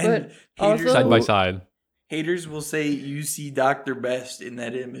 And also- haters, Side by side. haters will say you see Dr. Best in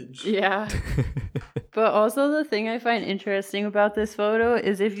that image. Yeah. But also the thing I find interesting about this photo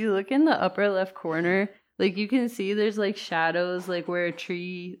is if you look in the upper left corner, like you can see there's like shadows, like where a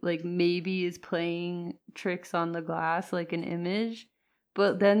tree like maybe is playing tricks on the glass, like an image.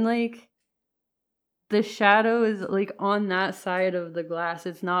 But then like the shadow is like on that side of the glass.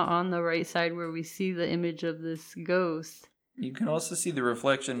 It's not on the right side where we see the image of this ghost. You can also see the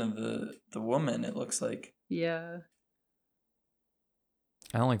reflection of the woman, it looks like. Yeah.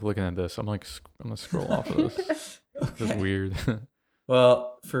 I don't like looking at this. I'm gonna scroll off of this. This is weird.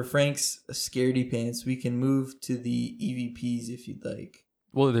 Well, for Frank's scaredy pants, we can move to the EVPs if you'd like.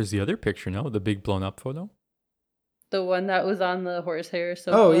 Well, there's the other picture, no? The big blown up photo. The one that was on the horsehair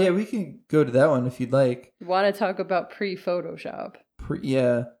sofa. Oh, yeah, we can go to that one if you'd like. Want to talk about pre-Photoshop.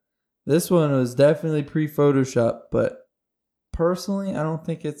 Yeah, this one was definitely pre-Photoshop, but personally, I don't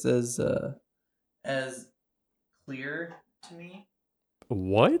think it's as clear to me.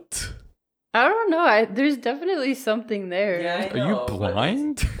 What? I don't know. There's definitely something there. Yeah, I Are you know, but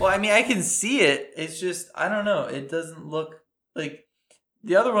blind? Well, I mean, I can see it. It's just, I don't know. It doesn't look like...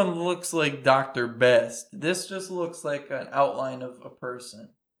 The other one looks like Dr. Best. This just looks like an outline of a person.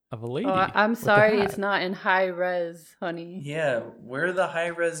 Of a lady. Oh, I'm with a sorry, hat. it's not in high res, honey. Yeah, where are the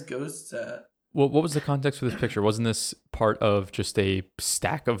high-res ghosts at? Well, what was the context for this picture? Wasn't this part of just a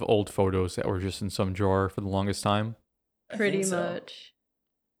stack of old photos that were just in some drawer for the longest time? I Pretty think so. much.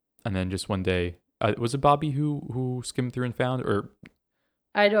 And then just one day, was it Bobby who skimmed through and found, or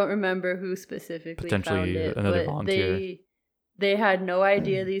I don't remember who specifically Potentially found it, another but volunteer. they had no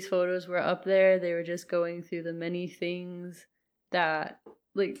idea these photos were up there. They were just going through the many things that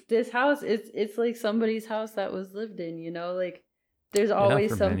like this house. It's like somebody's house that was lived in. You know, like there's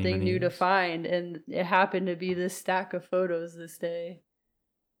always for many, something many new to years. find, and it happened to be this stack of photos this day.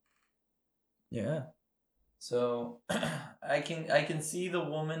 Yeah. So I can see the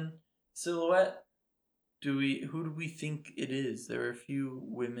woman silhouette. Who do we think it is? There are a few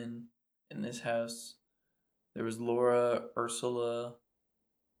women in this house. There was Laura, Ursula,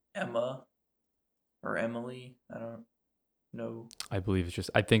 Emma, or Emily. I don't know. I believe it's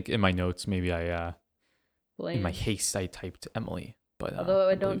just. I think in my notes, maybe I in my Blanche. haste I typed Emily, but Although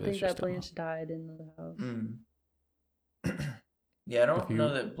I believe don't it's think just that Emma. Blanche died in the house. Yeah, I don't If you-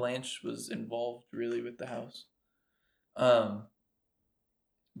 know that Blanche was involved really with the house. But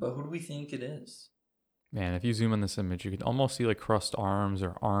who do we think it is? Man, if you zoom on this image, you can almost see like crossed arms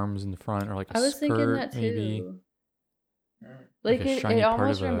or arms in the front, or like a I was skirt, thinking that too. maybe. Like Like a it shiny part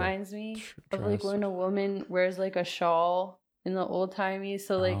almost of a reminds me of like dress. when a woman wears like a shawl in the old timey.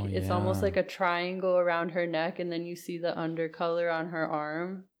 So like Oh, it's almost yeah. like a triangle around her neck, and then you see the undercolor on her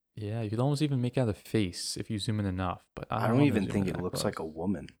arm. Yeah, you could almost even make out the face if you zoom in enough. But I know don't if even zoom think in it that looks close. like a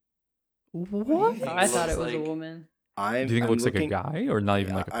woman. What? Oh, I thought it was like- a woman. Do you think it looks like a guy or not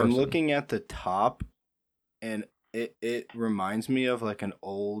even like a person? I'm looking at the top, and it reminds me of like an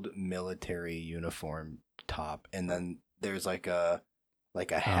old military uniform top, and then there's like a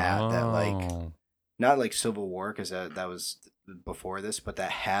hat that like Oh. not like Civil War, because that was before this, but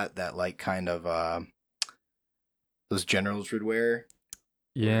that hat that like kind of those generals would wear.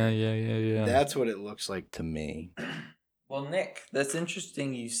 Yeah. That's what it looks like to me. Well, Nick, that's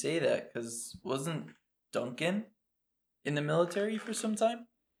interesting you say that, because wasn't Duncan in the military for some time?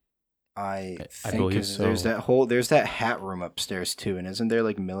 I I think believe 'cause there's so. there's that hat room upstairs too, and isn't there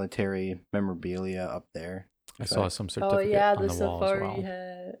like military memorabilia up there? I If saw some Oh certificate yeah, on the the wall as safari well.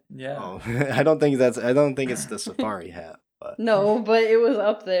 hat. Yeah. Oh, I don't think it's the safari hat, but No, but it was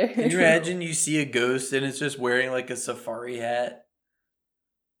up there. Can you imagine you see a ghost and it's just wearing like a safari hat?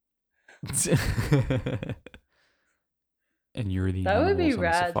 And you're the That would be animals on the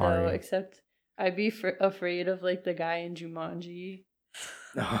rad though, safari. except I'd be afraid of like the guy in Jumanji.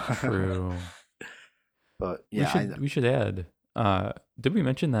 True. But yeah, We should add. Did we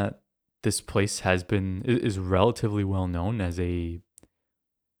mention that this place is relatively well known as a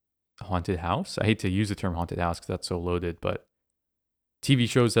haunted house? I hate to use the term haunted house because that's so loaded, but TV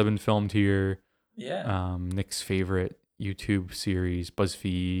shows have been filmed here. Yeah. Nick's favorite YouTube series,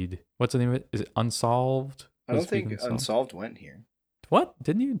 BuzzFeed. What's the name of it? Is it Unsolved? I don't BuzzFeed think Unsolved went here. What?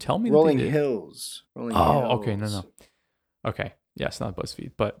 Didn't you tell me Rolling that they did? Hills. Rolling Oh, Hills. okay, no. Okay, yes, not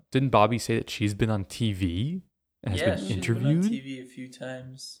BuzzFeed, but didn't Bobby say that she's been on TV and has Yeah, been she's interviewed? been on TV a few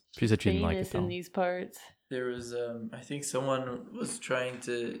times. She said she didn't like it Famous in though. these parts. There was I think someone was trying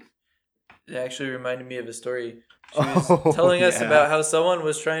to, it actually reminded me of a story. She was Oh, telling us yeah. about how someone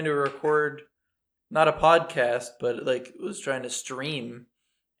was trying to record not a podcast, but like was trying to stream,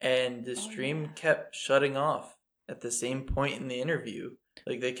 and the stream kept shutting off at the same point in the interview.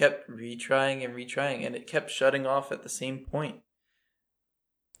 Like they kept retrying and retrying, and it kept shutting off at the same point.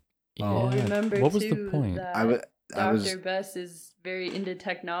 Oh, Yeah, remember what was too the point? that I was Dr. Best is very into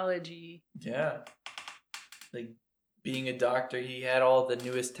technology. Yeah. Like being a doctor, he had all the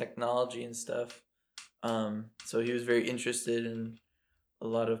newest technology and stuff. So he was very interested, and a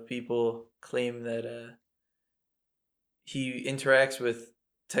lot of people claim that he interacts with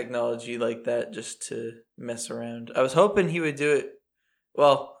technology like that just to mess around. I was hoping he would do it.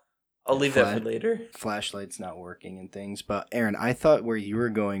 Well, I'll leave that for later. Flashlight's not working and things. But Aaron, I thought where you were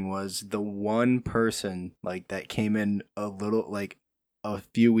going was the one person like that came in a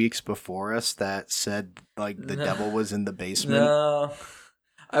few weeks before us that said like the No. devil was in the basement. No,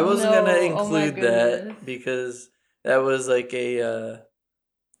 I wasn't No, gonna oh my include that goodness. because that was like a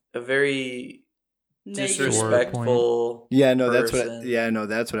very Negative. disrespectful. Yeah, no, person.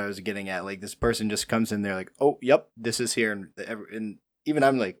 that's what I was getting at. Like this person just comes in there like, "Oh, yep, this is here." And even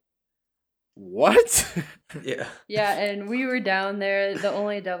I'm like, "What?" Yeah, Yeah, and we were down there. The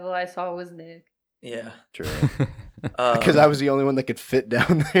only devil I saw was Nick. yeah. True. Because I was the only one that could fit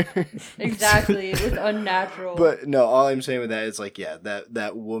down there. Exactly. It was unnatural. But no, all I'm saying with that is like, yeah,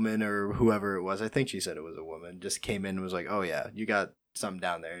 that woman or whoever it was, I think she said it was a woman, just came in and was like, "Oh yeah, you got something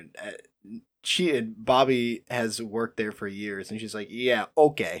down there." And Bobby has worked there for years, and she's like, "Yeah,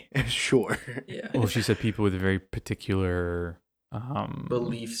 okay, sure." Yeah. Well, she said people with very particular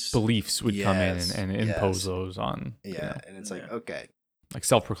Beliefs. would come in Yes, and impose yes. those on. Yeah, and it's like, Yeah. okay, Like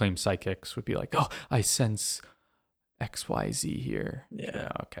self-proclaimed psychics would be like, "Oh, I sense XYZ here." Yeah.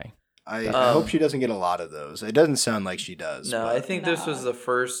 Okay. I Um, hope she doesn't get a lot of those. It doesn't sound like she does. No, but I think this was Nah. the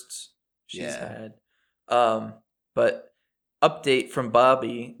first she's Yeah. had. But update from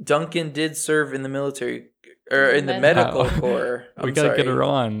Bobby: Duncan did serve in the military or in the medical Wow. corps. We I'm gotta get sorry. her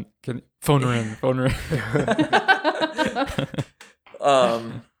on. Phone her in. Phone her in.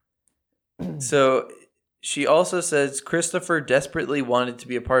 So she also says Christopher desperately wanted to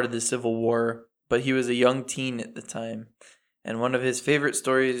be a part of the Civil War, but he was a young teen at the time. And one of his favorite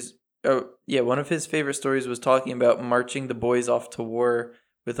stories was talking about marching the boys off to war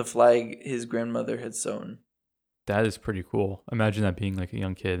with a flag his grandmother had sewn. That is pretty cool. Imagine that being like a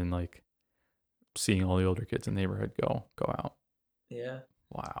young kid and like seeing all the older kids in the neighborhood go out. Yeah.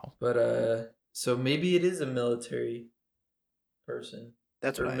 Wow. But so maybe it is a military person.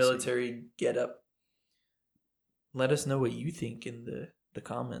 That's Or what I see. military getup. Let us know what you think in the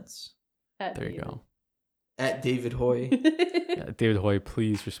comments. There you go. At David Hoy. Yeah, David Hoy,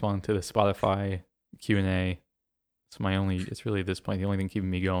 please respond to the Spotify Q&A. It's really at this point the only thing keeping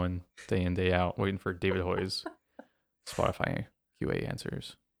me going day in, day out, waiting for David Hoy's Spotify QA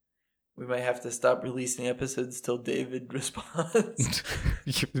answers. We might have to stop releasing episodes till David responds.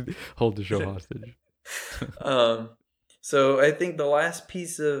 Hold the show hostage. So I think the last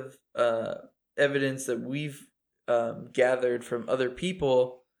piece of evidence that we've gathered from other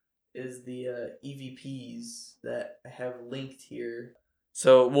people is the EVPs that I have linked here.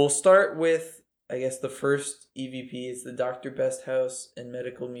 So we'll start with, I guess, the first EVP is the Dr. Best House and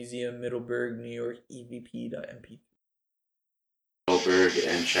Medical Museum, Middleburg, New York, EVP.mp. Middleburg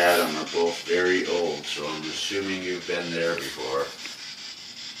and Chatham are both very old, so I'm assuming you've been there before.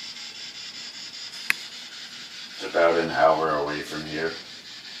 It's about an hour away from here.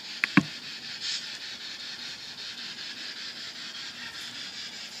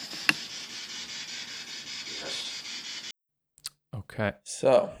 Okay.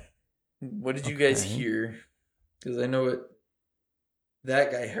 So, what did you guys Okay. hear? Because I know what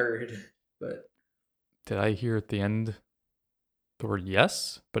that guy heard, but Did I hear at the end the word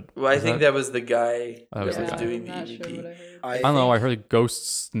yes? But well, I was think that was the guy That that was was the guy. doing I'm the not sure what I EVP. heard. I don't know. I heard a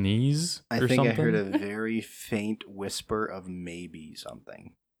ghost sneeze I or think something. I heard a very faint whisper of maybe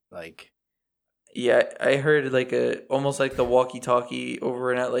something. Like, Yeah, I heard like almost like the walkie-talkie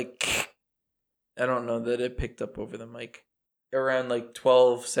over and out. Like, I don't know that it picked up over the mic. Around like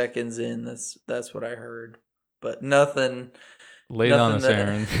 12 seconds in, that's what I heard. But nothing. Lay it on nothing us, that-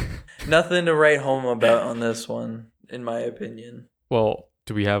 Aaron. Nothing to write home about on this one, in my opinion. Well,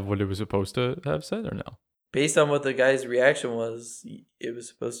 do we have what it was supposed to have said or no? Based on what the guy's reaction was, it was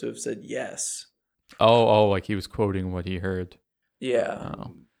supposed to have said yes. Oh, like he was quoting what he heard. Yeah.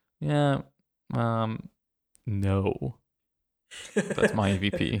 Oh. Yeah. No. That's my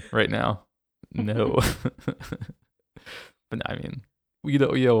EVP right now. No. But I mean, we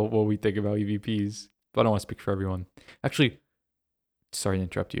know what we think about EVPs, but I don't want to speak for everyone. Actually, sorry to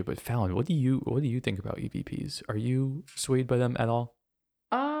interrupt you, but Fallon, what do you think about EVPs? Are you swayed by them at all?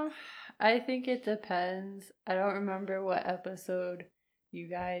 I think it depends. I don't remember what episode you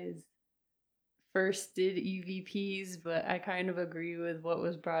guys first did EVPs, but I kind of agree with what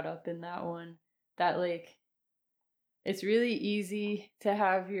was brought up in that one. That like it's really easy to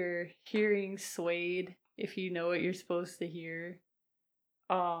have your hearing swayed if you know what you're supposed to hear.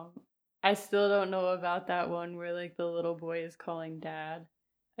 I still don't know about that one where like the little boy is calling dad.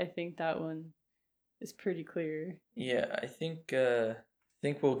 I think that one is pretty clear. Yeah, I think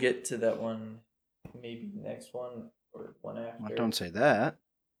we'll get to that one maybe next one or one after. well, don't say that.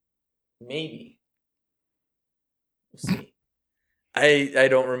 Maybe. We'll see. I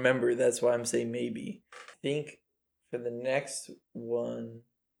don't remember, that's why I'm saying maybe. I think for the next one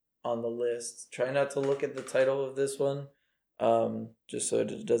on the list, try not to look at the title of this one, just so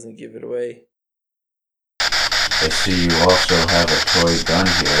it doesn't give it away. I see you also have a toy gun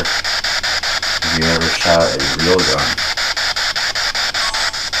here. Have you ever shot a real gun?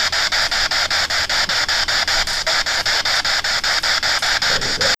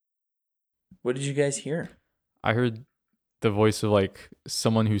 What did you guys hear? I heard the voice of like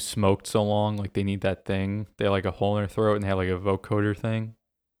someone who smoked so long, like they need that thing. They have like a hole in their throat and they have like a vocoder thing,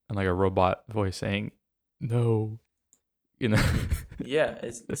 and like a robot voice saying, "No," you know. Yeah,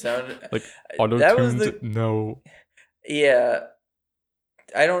 it sounded Like that was auto-tuned. the No. yeah.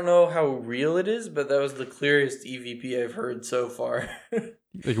 I don't know how real it is, but that was the clearest EVP I've heard so far.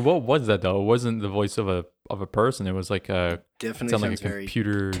 Like what was that though? It wasn't the voice of a person. It was like it Definitely sounded sounds like a very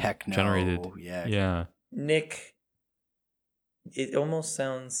computer techno generated. Yeah. Yeah. Nick, it almost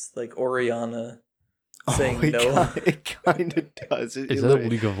sounds like Oriana Oh, saying it no. It kind of does. It, Is it that a lit-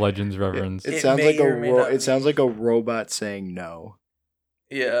 League of Legends reference? It It sounds may like or may not it sounds be. like a robot saying no.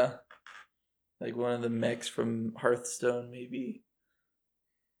 Yeah. Like one of the mechs from Hearthstone, maybe.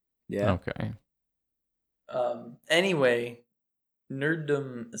 Yeah. Okay. Anyway,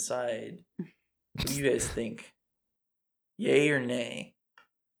 nerddom aside, what do you guys think? Yay or nay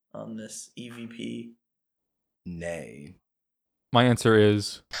on this E EVP? Nay. My answer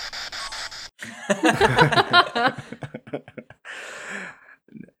is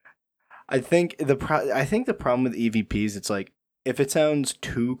I think the problem with EVPs, it's like if it sounds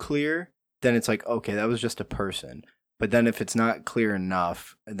too clear, then it's like okay, that was just a person. But then if it's not clear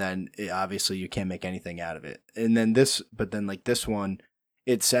enough, then obviously you can't make anything out of it. And then this one,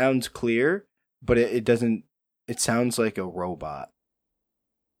 it sounds clear, but it doesn't. It sounds like a robot.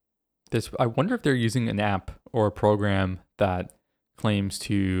 I wonder if they're using an app or a program that claims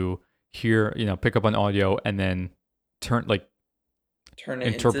to hear, pick up on audio and then turn it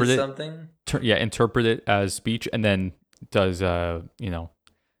interpret into it. something? Interpret it as speech and then does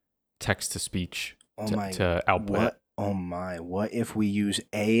text to speech to output. What? Oh my! What if we use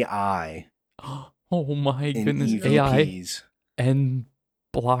AI Oh my in goodness, EVPs? AI and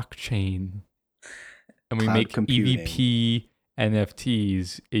blockchain. And we Cloud make computing. EVP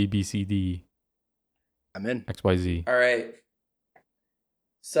NFTs ABCD I'm in. XYZ. All right.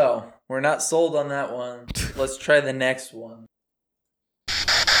 So, we're not sold on that one. Let's try the next one.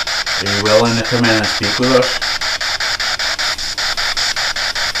 Are you willing to come in and speak with us?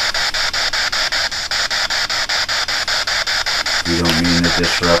 We don't mean to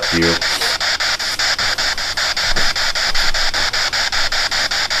disrupt you.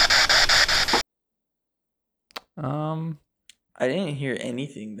 I didn't hear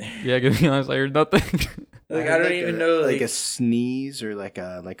anything there. Yeah, to be honest, I heard nothing. Like I don't even know like a sneeze or like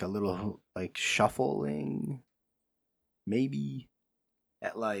a little like shuffling, maybe.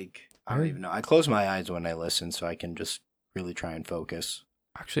 At like I don't even know. I close my eyes when I listen, so I can just really try and focus.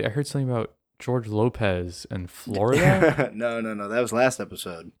 Actually, I heard something about George Lopez and Florida. No. That was last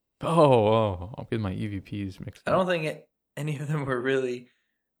episode. I'm getting my EVPs mixed I up. don't think any of them were really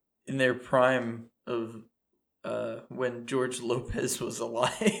in their prime of when George Lopez was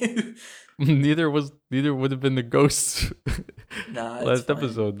alive. Neither would have been the ghosts Nah, it's last fine.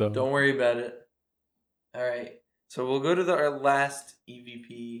 episode though. Don't worry about it. All right, so we'll go to our last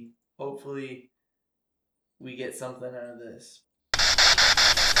EVP. Hopefully, we get something out of this.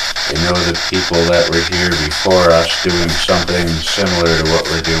 I know the people that were here before us doing something similar to what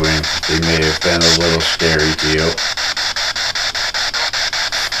we're doing. They may have been a little scary to you.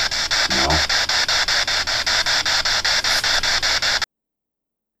 No?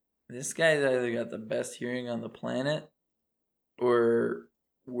 This guy's either got the best hearing on the planet, or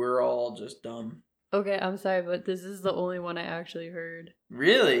we're all just dumb. Okay, I'm sorry, but this is the only one I actually heard.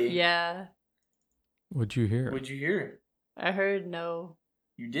 Really? Yeah, What'd you hear? What'd you hear? I heard no.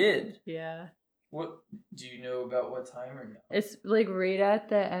 You did. Yeah. What do you know about what time or no? It's like right at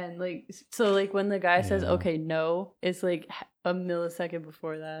the end. Like, so like when the guy says, Yeah. okay, no, it's like a millisecond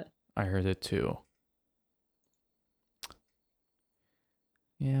before that. I heard it too.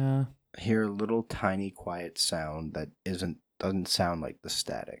 Yeah. I hear a little tiny quiet sound that doesn't sound like the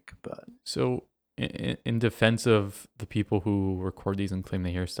static, but So, in defense of the people who record these and claim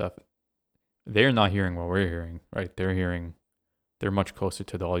they hear stuff, they're not hearing what we're hearing, right? They're much closer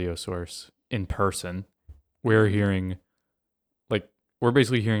to the audio source in person. We're hearing, like, we're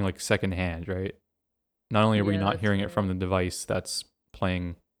basically hearing like secondhand, right? Not only are we Yeah, not that's hearing it right. from the device that's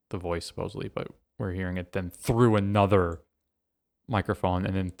playing the voice supposedly, but we're hearing it then through another microphone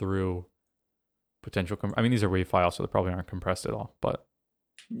and then through potential. I mean, these are WAV files, so they probably aren't compressed at all, but.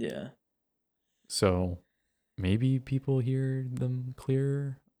 Yeah. So maybe people hear them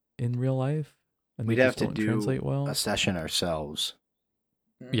clearer in real life, and we'd they have just to don't do translate well. a session ourselves.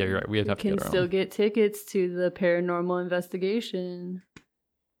 Yeah, you're right. We'd You have to can get our still own. get tickets to the paranormal investigation.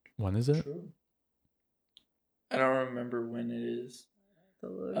 When is it? True. I don't remember when it is. The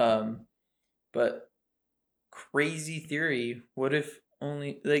look. But crazy theory. What if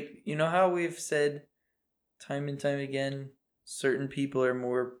only, like, you know how we've said time and time again, certain people are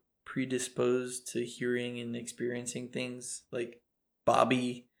more predisposed to hearing and experiencing things? Like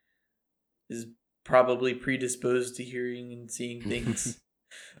Bobby is probably predisposed to hearing and seeing things.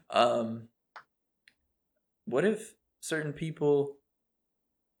 What if certain people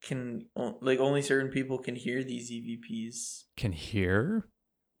can, like, only certain people can hear these EVPs? Can hear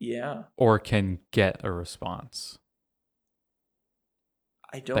Yeah, or can get a response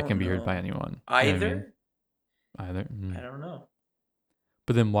I don't that can be know. heard by anyone. You know what I Either? mean? Either. Mm. I don't know.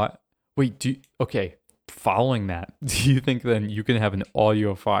 But then what? Wait. Okay. Following that, do you think then you can have an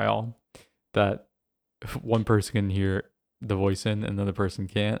audio file that one person can hear the voice in, and another person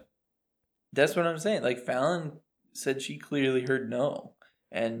can't? That's what I'm saying. Like, Fallon said she clearly heard no.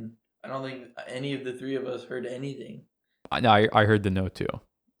 And I don't think any of the three of us heard anything. I heard the no too.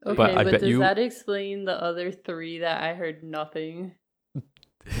 Okay, but I but bet does you- that explain the other three that I heard nothing?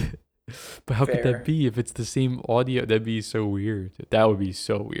 But how could Fair. that be if it's the same audio? That'd be so weird. That would be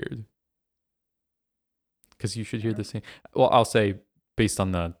so weird. Because you should hear the same. Well, I'll say based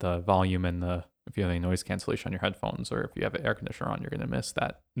on the volume and if you have any noise cancellation on your headphones or if you have an air conditioner on, you're gonna miss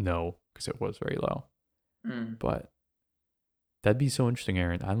that no because it was very low. Mm. But that'd be so interesting,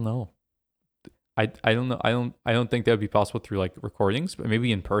 Aaron. I don't know. I don't know. I don't think that would be possible through like recordings, but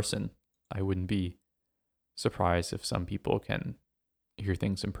maybe in person. I wouldn't be surprised if some people can hear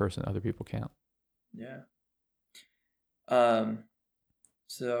things in person, other people can't. Yeah.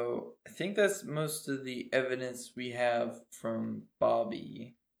 So I think that's most of the evidence we have from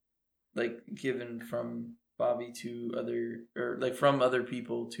Bobby, like given from Bobby to from other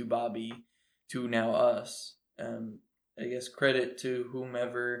people to Bobby to now us. I guess credit to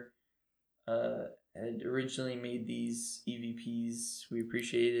whomever had originally made these EVPs. We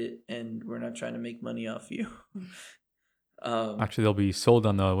appreciate it, and we're not trying to make money off you. Actually, they'll be sold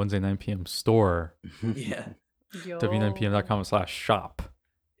on the Wednesday 9 p.m. store, Yeah. Yo. w9pm.com/shop.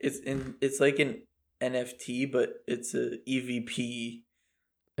 It's like an NFT, but it's a EVP.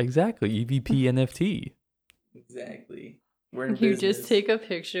 Exactly, EVP NFT. Exactly. We're in You business. just take a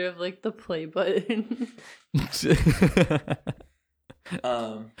picture of like the play button.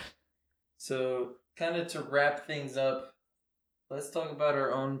 So kind of to wrap things up, let's talk about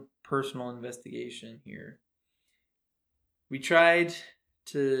our own personal investigation here. We tried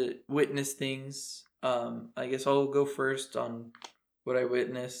to witness things. I guess I'll go first on what I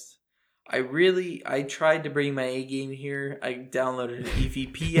witnessed. I tried to bring my A game here. I downloaded an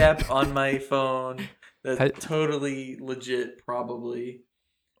EVP app on my phone. That's totally legit, probably.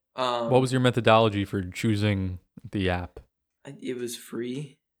 What was your methodology for choosing the app? It was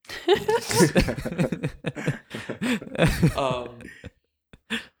free.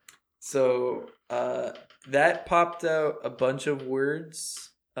 So that popped out a bunch of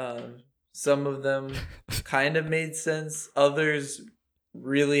words. Some of them kind of made sense. Others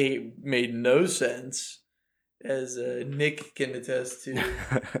really made no sense, as Nick can attest to.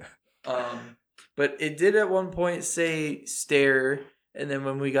 But it did at one point say stair, and then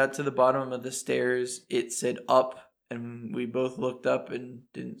when we got to the bottom of the stairs, it said up, and we both looked up and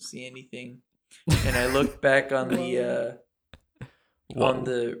didn't see anything. And I looked back on the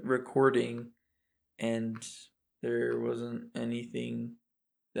recording, and there wasn't anything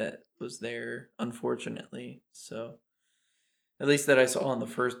that was there, unfortunately. So at least that I saw on the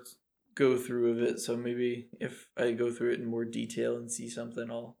first go through of it. So maybe if I go through it in more detail and see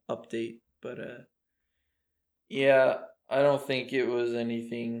something, I'll update. But yeah, I don't think it was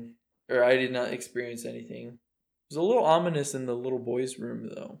anything, or I did not experience anything. It was a little ominous in the little boy's room,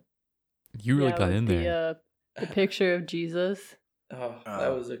 though. You really got in there. The picture of Jesus. Oh,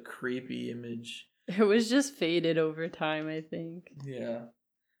 that was a creepy image. It was just faded over time, I think. Yeah.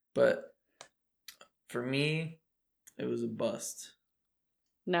 But for me, it was a bust.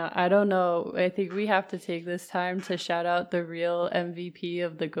 Now, I don't know. I think we have to take this time to shout out the real MVP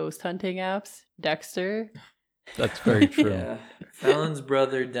of the ghost hunting apps, Dexter. That's very true. Yeah. Fallon's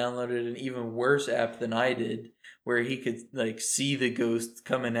brother downloaded an even worse app than I did, where he could like see the ghost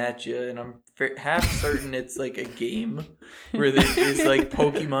coming at you, and I'm half certain it's like a game where it's like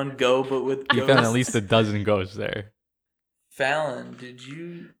Pokemon Go, but with ghosts. You found at least a dozen ghosts there. Fallon, did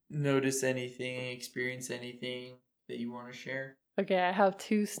you notice anything, experience anything that you want to share? Okay, I have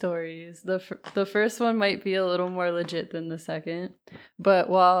two stories. The first one might be a little more legit than the second. But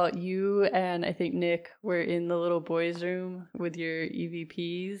while you and I think Nick were in the little boys' room with your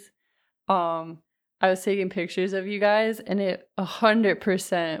EVPs, I was taking pictures of you guys, and it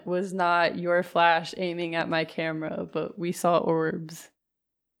 100% was not your flash aiming at my camera, but we saw orbs.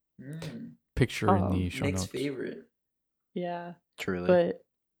 Picture in the show Nick's notes. favorite. Yeah. Truly. But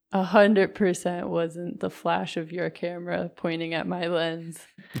 100% wasn't the flash of your camera pointing at my lens.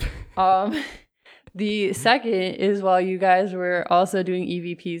 The second is while you guys were also doing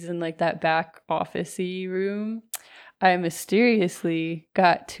EVPs in like that back office-y room, I mysteriously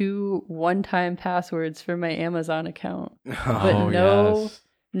got 2 one-time passwords for my Amazon account. But no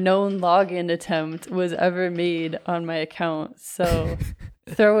known login attempt was ever made on my account. So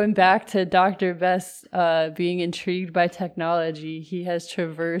throwing back to Dr. Best being intrigued by technology, he has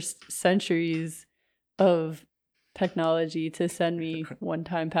traversed centuries of technology to send me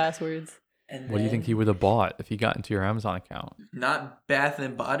one-time passwords. And what do you think he would have bought if he got into your Amazon account? Not Bath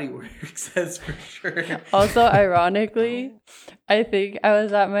and Body Works, that's for sure. Also, ironically, I think I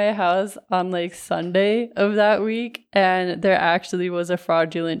was at my house on like Sunday of that week, and there actually was a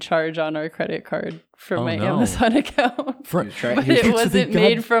fraudulent charge on our credit card from my Amazon account. But it wasn't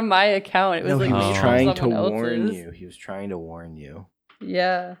made from my account. It was like he was made trying from to someone warn else's. you. He was trying to warn you.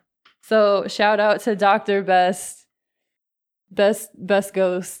 Yeah. So shout out to Dr. Best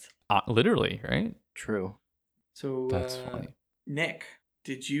Ghost. Literally, right? True. So that's funny. Nick,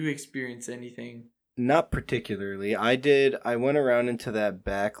 did you experience anything? Not particularly. I did. I went around into that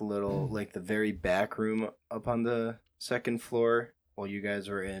back little, like the very back room up on the second floor while you guys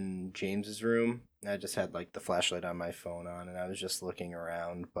were in James's room. I just had like the flashlight on my phone on, and I was just looking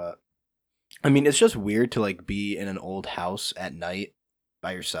around. But I mean, it's just weird to like be in an old house at night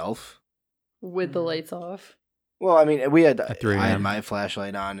by yourself with the lights off. Well, I mean, I I had my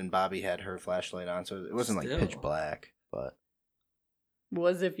flashlight on, and Bobby had her flashlight on, so it wasn't like pitch black, but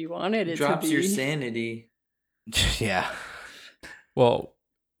was if you wanted it drops to be. Your sanity. Yeah. Well,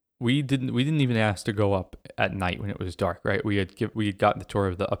 we didn't even ask to go up at night when it was dark, right? We had gotten the tour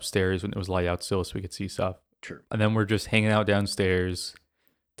of the upstairs when it was light out still, so we could see stuff. True. And then we're just hanging out downstairs,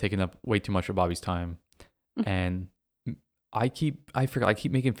 taking up way too much of Bobby's time, and I keep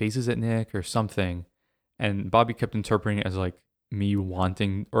making faces at Nick or something. And Bobby kept interpreting it as like me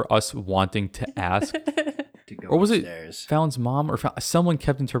wanting or us wanting to ask. To go or was upstairs. it Fallon's mom or someone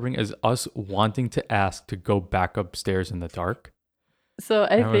kept interpreting it as us wanting to ask to go back upstairs in the dark? So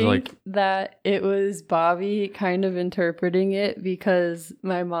I think that it was Bobby kind of interpreting it because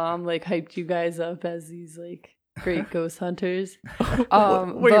my mom like hyped you guys up as these like great ghost hunters. Wait,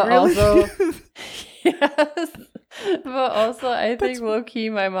 but really? Also, yes. But also, I think low-key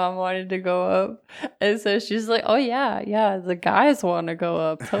my mom wanted to go up. And so she's like, oh, yeah, the guys want to go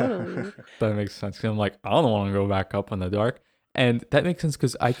up, totally. That makes sense. 'Cause I'm like, I don't want to go back up in the dark. And that makes sense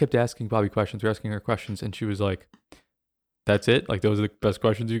because I kept asking Bobby questions. We were asking her questions, and she was like, "That's it? Like those are the best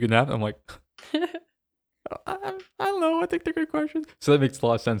questions you can have?" I'm like, I don't know. I think they're good questions. So that makes a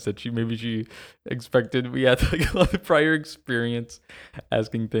lot of sense that she expected we had like a lot of prior experience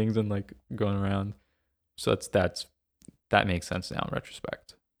asking things and like going around. So that makes sense now in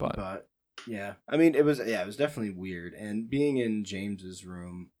retrospect. But yeah, I mean, it was definitely weird. And being in James's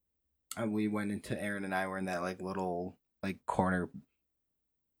room, we went into Aaron and I were in that like little like corner,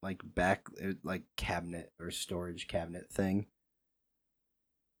 like back like cabinet or storage cabinet thing,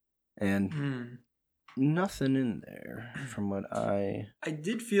 and nothing in there from what I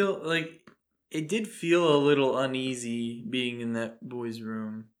did feel like it did feel a little uneasy being in that boy's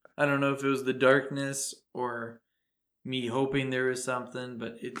room. I don't know if it was the darkness or me hoping there was something,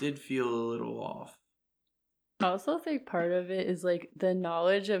 but it did feel a little off. I also think part of it is like the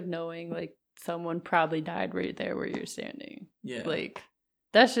knowledge of knowing like someone probably died right there where you're standing. Yeah. Like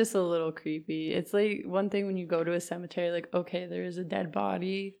that's just a little creepy. It's like one thing when you go to a cemetery, like, okay, there is a dead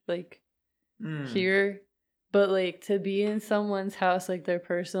body, like here. But like to be in someone's house, like their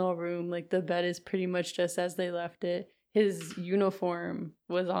personal room, like the bed is pretty much just as they left it. His uniform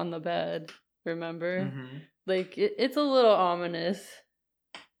was on the bed, remember? Mm-hmm. Like it's a little ominous.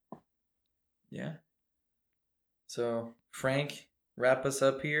 Yeah. So, Frank, wrap us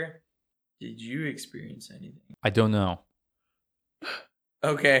up here. Did you experience anything? I don't know.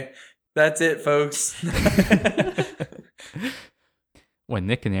 Okay. That's it, folks. When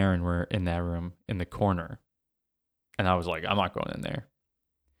Nick and Aaron were in that room in the corner, and I was like, I'm not going in there.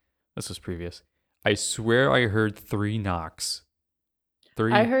 This was previous. I swear I heard 3 knocks.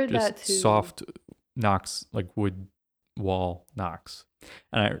 3 I heard just that too. soft knocks, like wood wall knocks.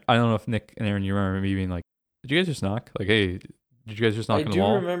 And I don't know if Nick and Aaron, you remember me being like, did you guys just knock? Like, hey, did you guys just knock I on the do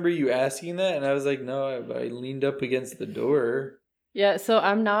wall? remember you asking that, and I was like, no, I leaned up against the door. Yeah, so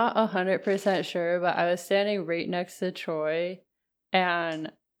I'm not 100% sure, but I was standing right next to Troy,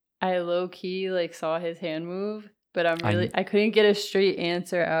 and I low-key like saw his hand move, but I couldn't get a straight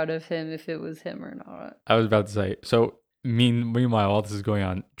answer out of him if it was him or not. I was about to say, so meanwhile, while this is going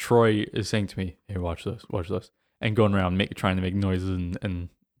on, Troy is saying to me, hey, watch this, and going around trying to make noises and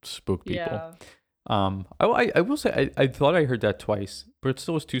spook people. Yeah. I will say I thought I heard that twice, but it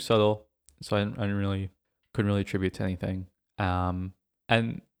still was too subtle, so I couldn't really attribute to anything. And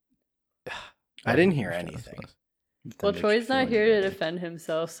I didn't hear anything. Well, Troy's not here to defend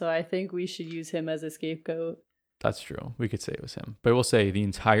himself, so I think we should use him as a scapegoat. That's true. We could say it was him, but I will say the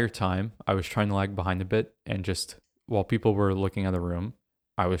entire time I was trying to lag behind a bit, and just while people were looking at the room,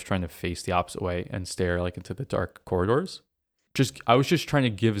 I was trying to face the opposite way and stare like into the dark corridors. I was just trying to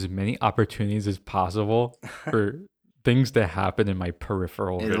give as many opportunities as possible for things to happen in my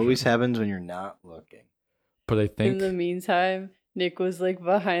peripheral vision. It always happens when you're not looking. But I think in the meantime, Nick was like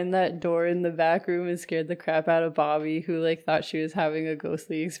behind that door in the back room and scared the crap out of Bobby, who like thought she was having a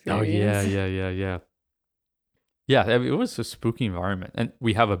ghostly experience. Oh yeah. Yeah, it was a spooky environment, and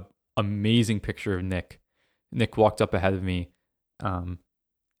we have an amazing picture of Nick. Nick walked up ahead of me,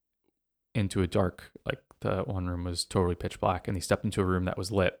 into a dark, like the one room was totally pitch black, and he stepped into a room that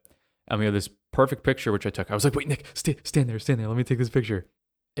was lit, and we have this perfect picture which I took. I was like, "Wait, Nick, stand there. Let me take this picture."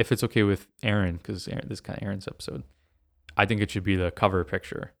 If it's okay with Aaron, because this is kind of Aaron's episode, I think it should be the cover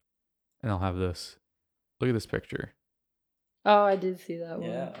picture, and I'll have this. Look at this picture. Oh, I did see that one.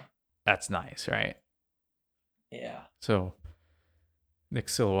 Yeah. That's nice, right? Yeah. So,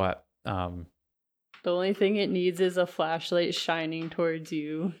 Nick's silhouette. The only thing it needs is a flashlight shining towards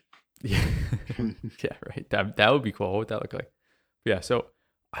you. Yeah, yeah, right. That would be cool. What would that look like? Yeah. So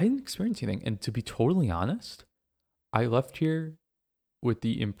I didn't experience anything, and to be totally honest, I left here with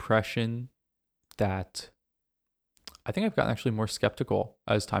the impression that I think I've gotten actually more skeptical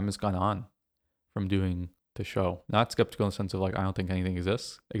as time has gone on from doing the show. Not skeptical in the sense of like I don't think anything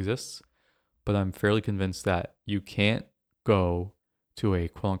exists, but I'm fairly convinced that you can't go to a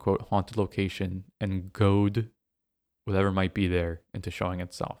quote unquote haunted location and goad whatever might be there into showing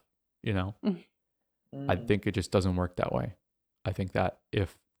itself. You know, I think it just doesn't work that way. I think that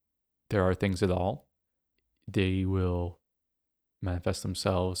if there are things at all, they will manifest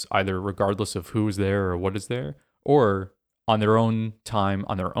themselves either regardless of who's there or what is there, or on their own time,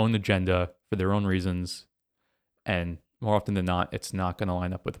 on their own agenda, for their own reasons. And more often than not, it's not going to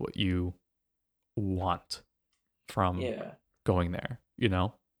line up with what you want from going there, you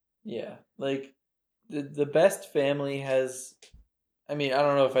know? Yeah. Like the best family has, I mean, I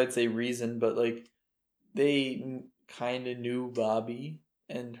don't know if I'd say reason, but like they kind of knew Bobby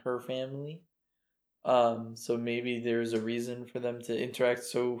and her family. So maybe there's a reason for them to interact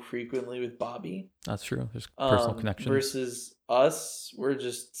so frequently with Bobby. That's true. There's personal connections. Versus us, we're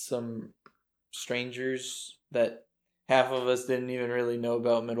just some strangers that half of us didn't even really know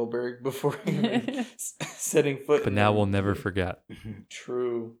about Middleburg before even setting foot. But in now there. we'll never forget.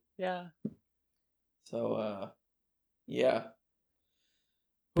 True. Yeah. So, yeah.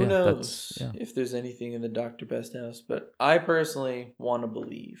 Who Yeah, knows yeah. if there's anything in the Dr. Best house, but I personally want to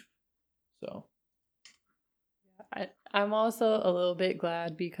believe. So. I'm also a little bit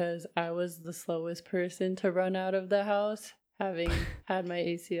glad because I was the slowest person to run out of the house, having had my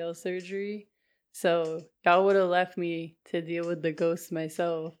ACL surgery. So y'all would have left me to deal with the ghosts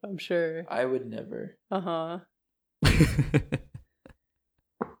myself, I'm sure. I would never. Uh-huh.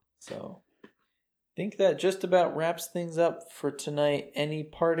 So, I think that just about wraps things up for tonight. Any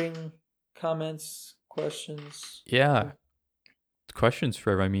parting comments, questions? Yeah. Questions,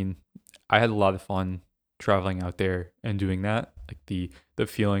 Trevor. I mean, I had a lot of fun traveling out there and doing that. Like the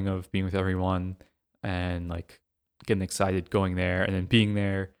feeling of being with everyone and like getting excited going there and then being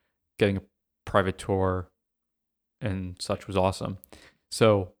there, getting a private tour and such was awesome.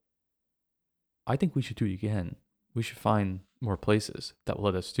 So I think we should do it again. We should find more places that will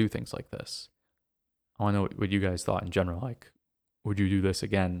let us do things like this. I want to know what you guys thought in general. Like, would you do this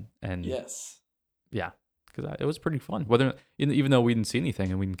again? And Yes. yeah, because it was pretty fun. Whether even though we didn't see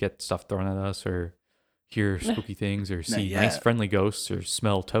anything and we didn't get stuff thrown at us or hear spooky things or see nice friendly ghosts or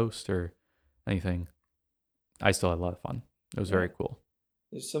smell toast or anything, I still had a lot of fun. It was very cool.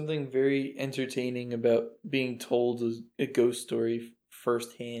 There's something very entertaining about being told a ghost story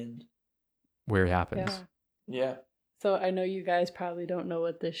firsthand. Where it happens. Yeah. Yeah. So I know you guys probably don't know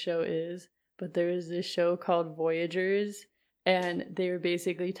what this show is, but there is this show called Voyagers, and they were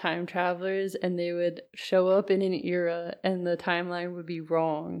basically time travelers, and they would show up in an era and the timeline would be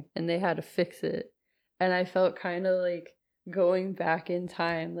wrong and they had to fix it. And I felt kind of like going back in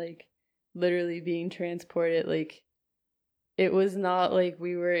time, like literally being transported. Like it was not like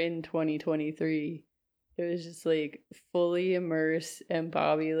we were in 2023. It was just like fully immersed, and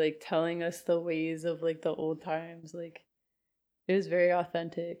Bobby like telling us the ways of like the old times. Like it was very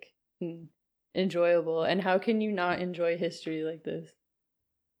authentic and enjoyable. And how can you not enjoy history like this?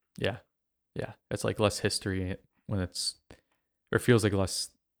 Yeah. Yeah. It's like less history when it's, or it feels like less,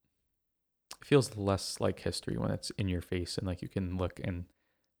 it feels less like history when it's in your face and like you can look and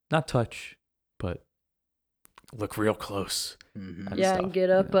not touch, but look real close. Mm-hmm. Yeah, stuff, and get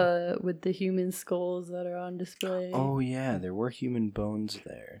up you know? with the human skulls that are on display. Oh yeah, there were human bones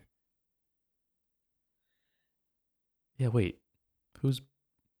there. Yeah, wait. Who's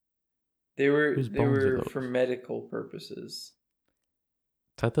They were Whose bones are those? for medical purposes.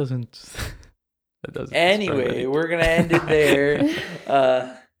 that doesn't that doesn't Anyway, describe we're gonna end it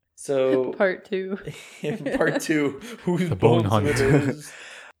there. So Part 2. part 2, whose The bone bones were hunt.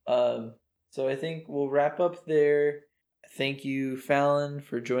 those? So I think we'll wrap up there. Thank you, Fallon,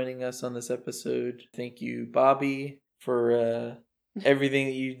 for joining us on this episode. Thank you, Bobby, for everything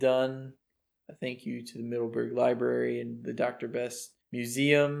that you've done. Thank you to the Middleburg Library and the Dr. Best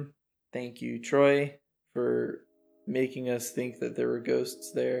Museum. Thank you, Troy, for making us think that there were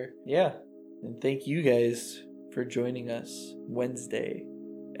ghosts there. Yeah. And thank you guys for joining us Wednesday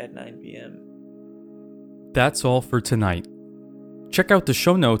at 9 p.m. That's all for tonight. Check out the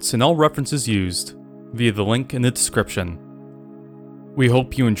show notes and all references used via the link in the description. We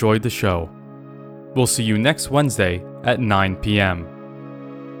hope you enjoyed the show. We'll see you next Wednesday at 9 p.m.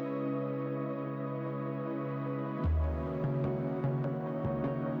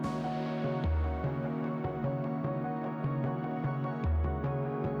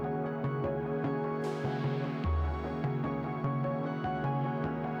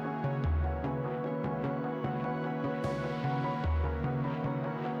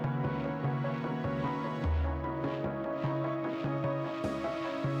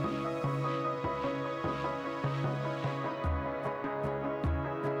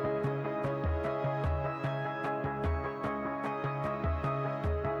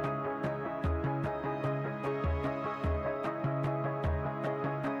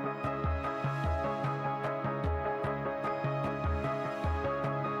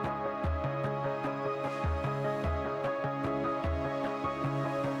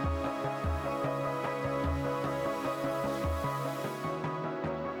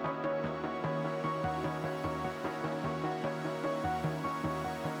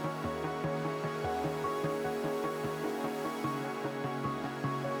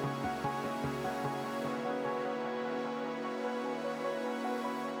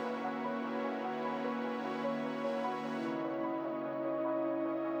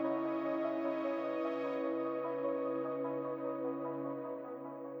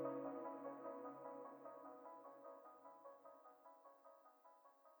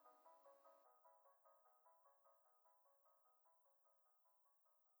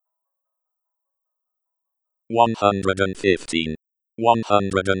 115,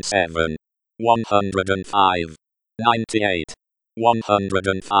 107, 105, 98,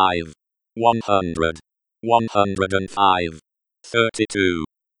 105, 100, 105, 32,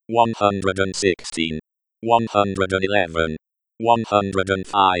 116, 111,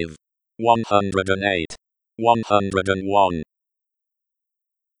 105, 108, 101,